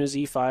weakness as soon as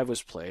e5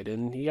 was played,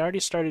 and he already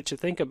started to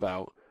think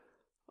about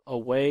a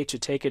way to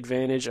take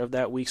advantage of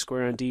that weak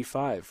square on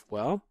d5.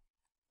 Well,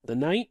 the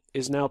knight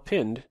is now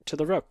pinned to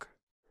the rook.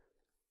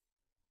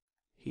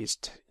 He's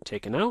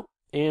taken out,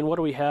 and what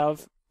do we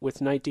have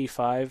with knight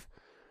d5?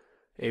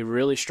 A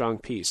really strong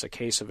piece, a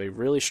case of a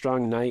really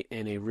strong knight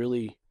and a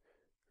really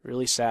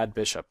sad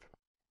bishop.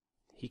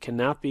 He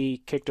cannot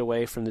be kicked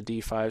away from the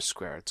d5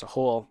 square. It's a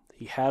hole.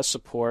 He has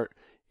support,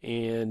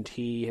 and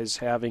he is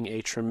having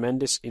a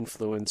tremendous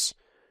influence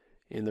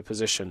in the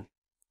position.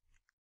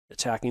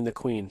 Attacking the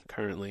queen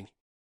currently.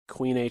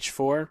 Queen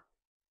h4,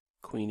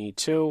 queen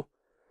e2,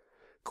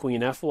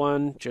 queen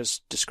f1,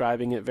 just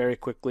describing it very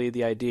quickly.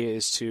 The idea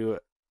is to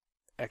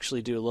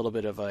actually do a little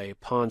bit of a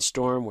pawn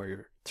storm where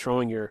you're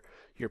throwing your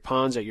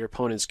pawns at your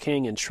opponent's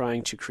king and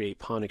trying to create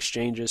pawn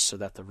exchanges so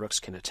that the rooks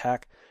can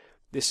attack.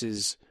 This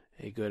is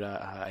a good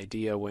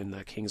idea when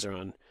the kings are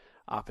on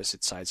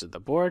opposite sides of the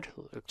board,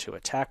 look to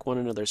attack one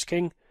another's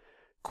king.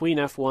 Queen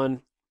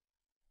f1.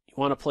 You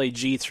want to play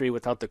g3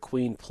 without the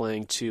queen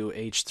playing to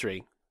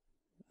h3.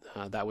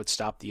 That would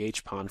stop the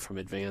h-pawn from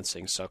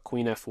advancing. So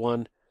queen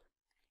f1.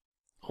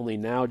 Only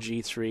now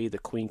g3. The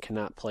queen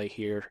cannot play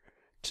here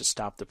to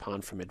stop the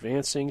pawn from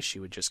advancing. She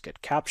would just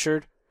get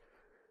captured.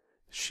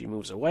 She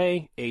moves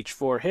away.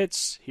 h4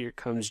 hits. Here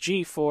comes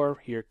g4.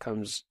 Here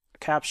comes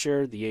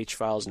capture. The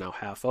h-file is now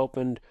half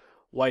opened.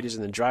 White is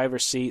in the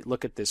driver's seat.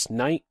 Look at this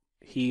knight.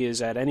 He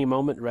is at any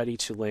moment ready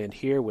to land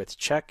here with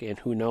check, and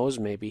who knows,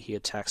 maybe he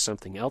attacks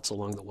something else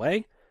along the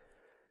way.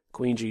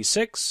 Queen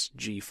g6,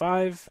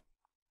 g5.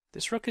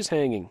 This rook is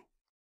hanging.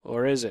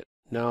 Or is it?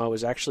 No, it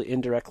was actually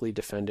indirectly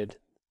defended.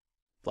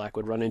 Black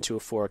would run into a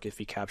fork if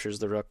he captures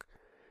the rook.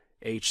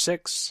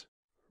 h6.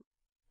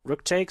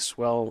 Rook takes.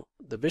 Well,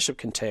 the bishop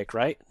can take,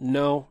 right?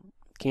 No,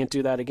 can't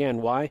do that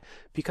again. Why?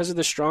 Because of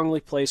the strongly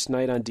placed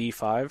knight on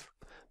d5.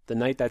 The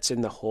knight that's in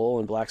the hole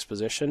in black's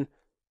position,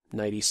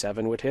 knight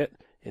e7 would hit.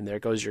 And there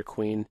goes your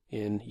queen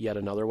in yet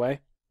another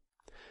way.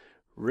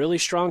 Really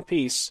strong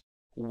piece.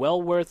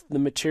 Well worth the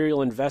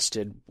material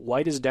invested.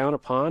 White is down a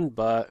pawn,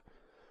 not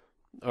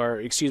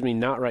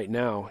right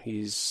now.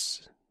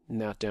 He's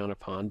not down a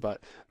pawn,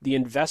 but the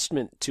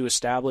investment to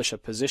establish a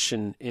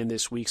position in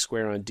this weak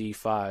square on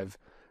d5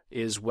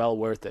 is well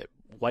worth it.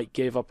 White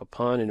gave up a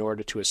pawn in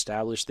order to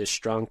establish this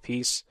strong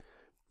piece,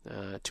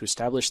 to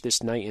establish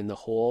this knight in the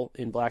hole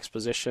in black's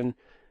position.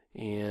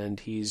 And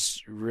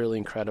he's really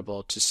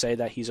incredible. To say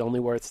that he's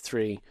only worth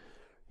 3,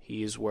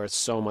 he's worth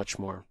so much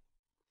more.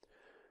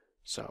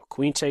 So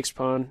queen takes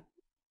pawn,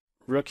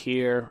 rook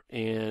here,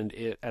 and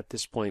at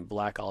this point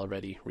black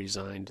already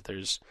resigned.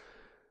 There's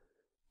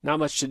not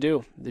much to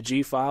do. The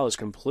g file is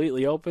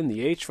completely open.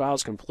 The h file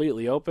is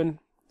completely open.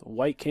 The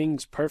white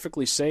king's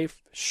perfectly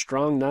safe.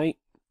 Strong knight,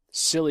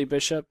 silly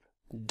bishop,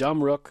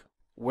 dumb rook.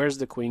 Where's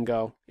the queen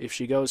go? If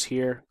she goes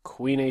here,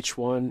 queen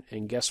h1,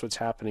 and guess what's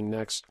happening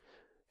next?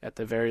 At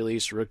the very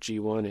least, rook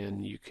g1,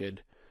 and you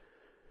could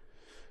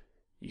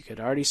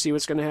already see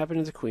what's going to happen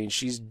to the queen.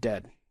 She's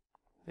dead,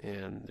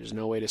 and there's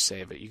no way to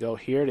save it. You go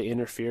here to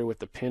interfere with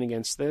the pin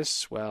against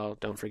this. Well,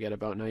 don't forget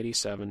about knight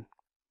e7.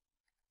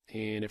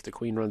 And if the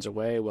queen runs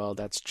away, well,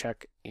 that's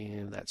check,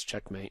 and that's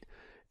checkmate.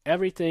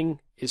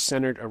 Everything is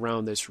centered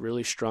around this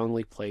really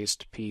strongly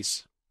placed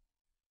piece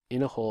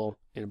in a hole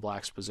in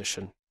black's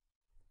position.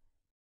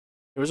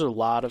 There was a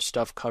lot of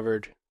stuff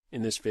covered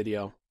in this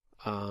video.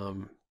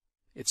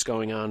 It's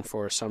going on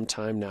for some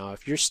time now.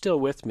 If you're still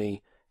with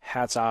me,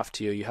 hats off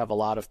to you. You have a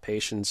lot of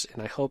patience,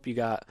 and I hope you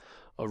got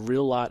a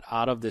real lot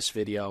out of this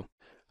video.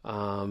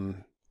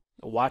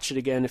 Watch it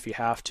again if you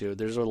have to.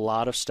 There's a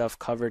lot of stuff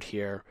covered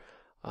here.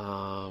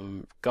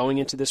 Going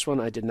into this one,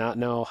 I did not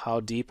know how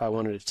deep I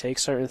wanted to take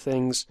certain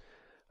things.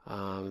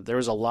 There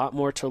was a lot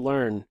more to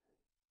learn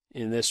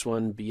in this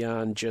one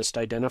beyond just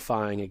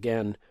identifying,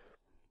 again,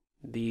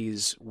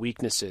 these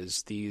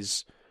weaknesses,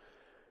 these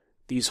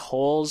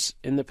holes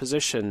in the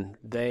position.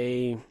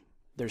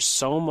 There's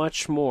so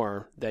much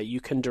more that you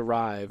can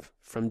derive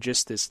from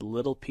just this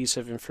little piece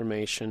of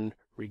information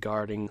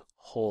regarding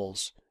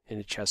holes in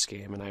a chess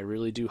game, and I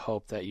really do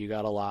hope that you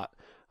got a lot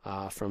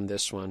from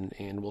this one,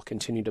 and we'll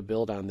continue to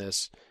build on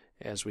this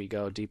as we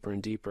go deeper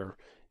and deeper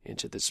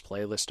into this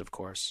playlist, of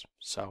course.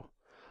 So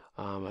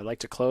I'd like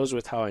to close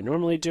with how I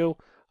normally do.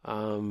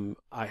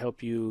 I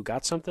hope you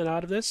got something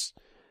out of this,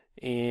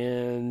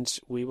 and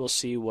we will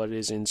see what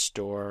is in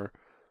store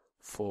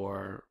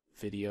for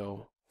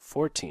video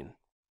 14.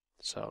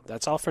 So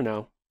that's all for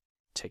now.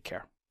 Take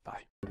care.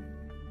 Bye.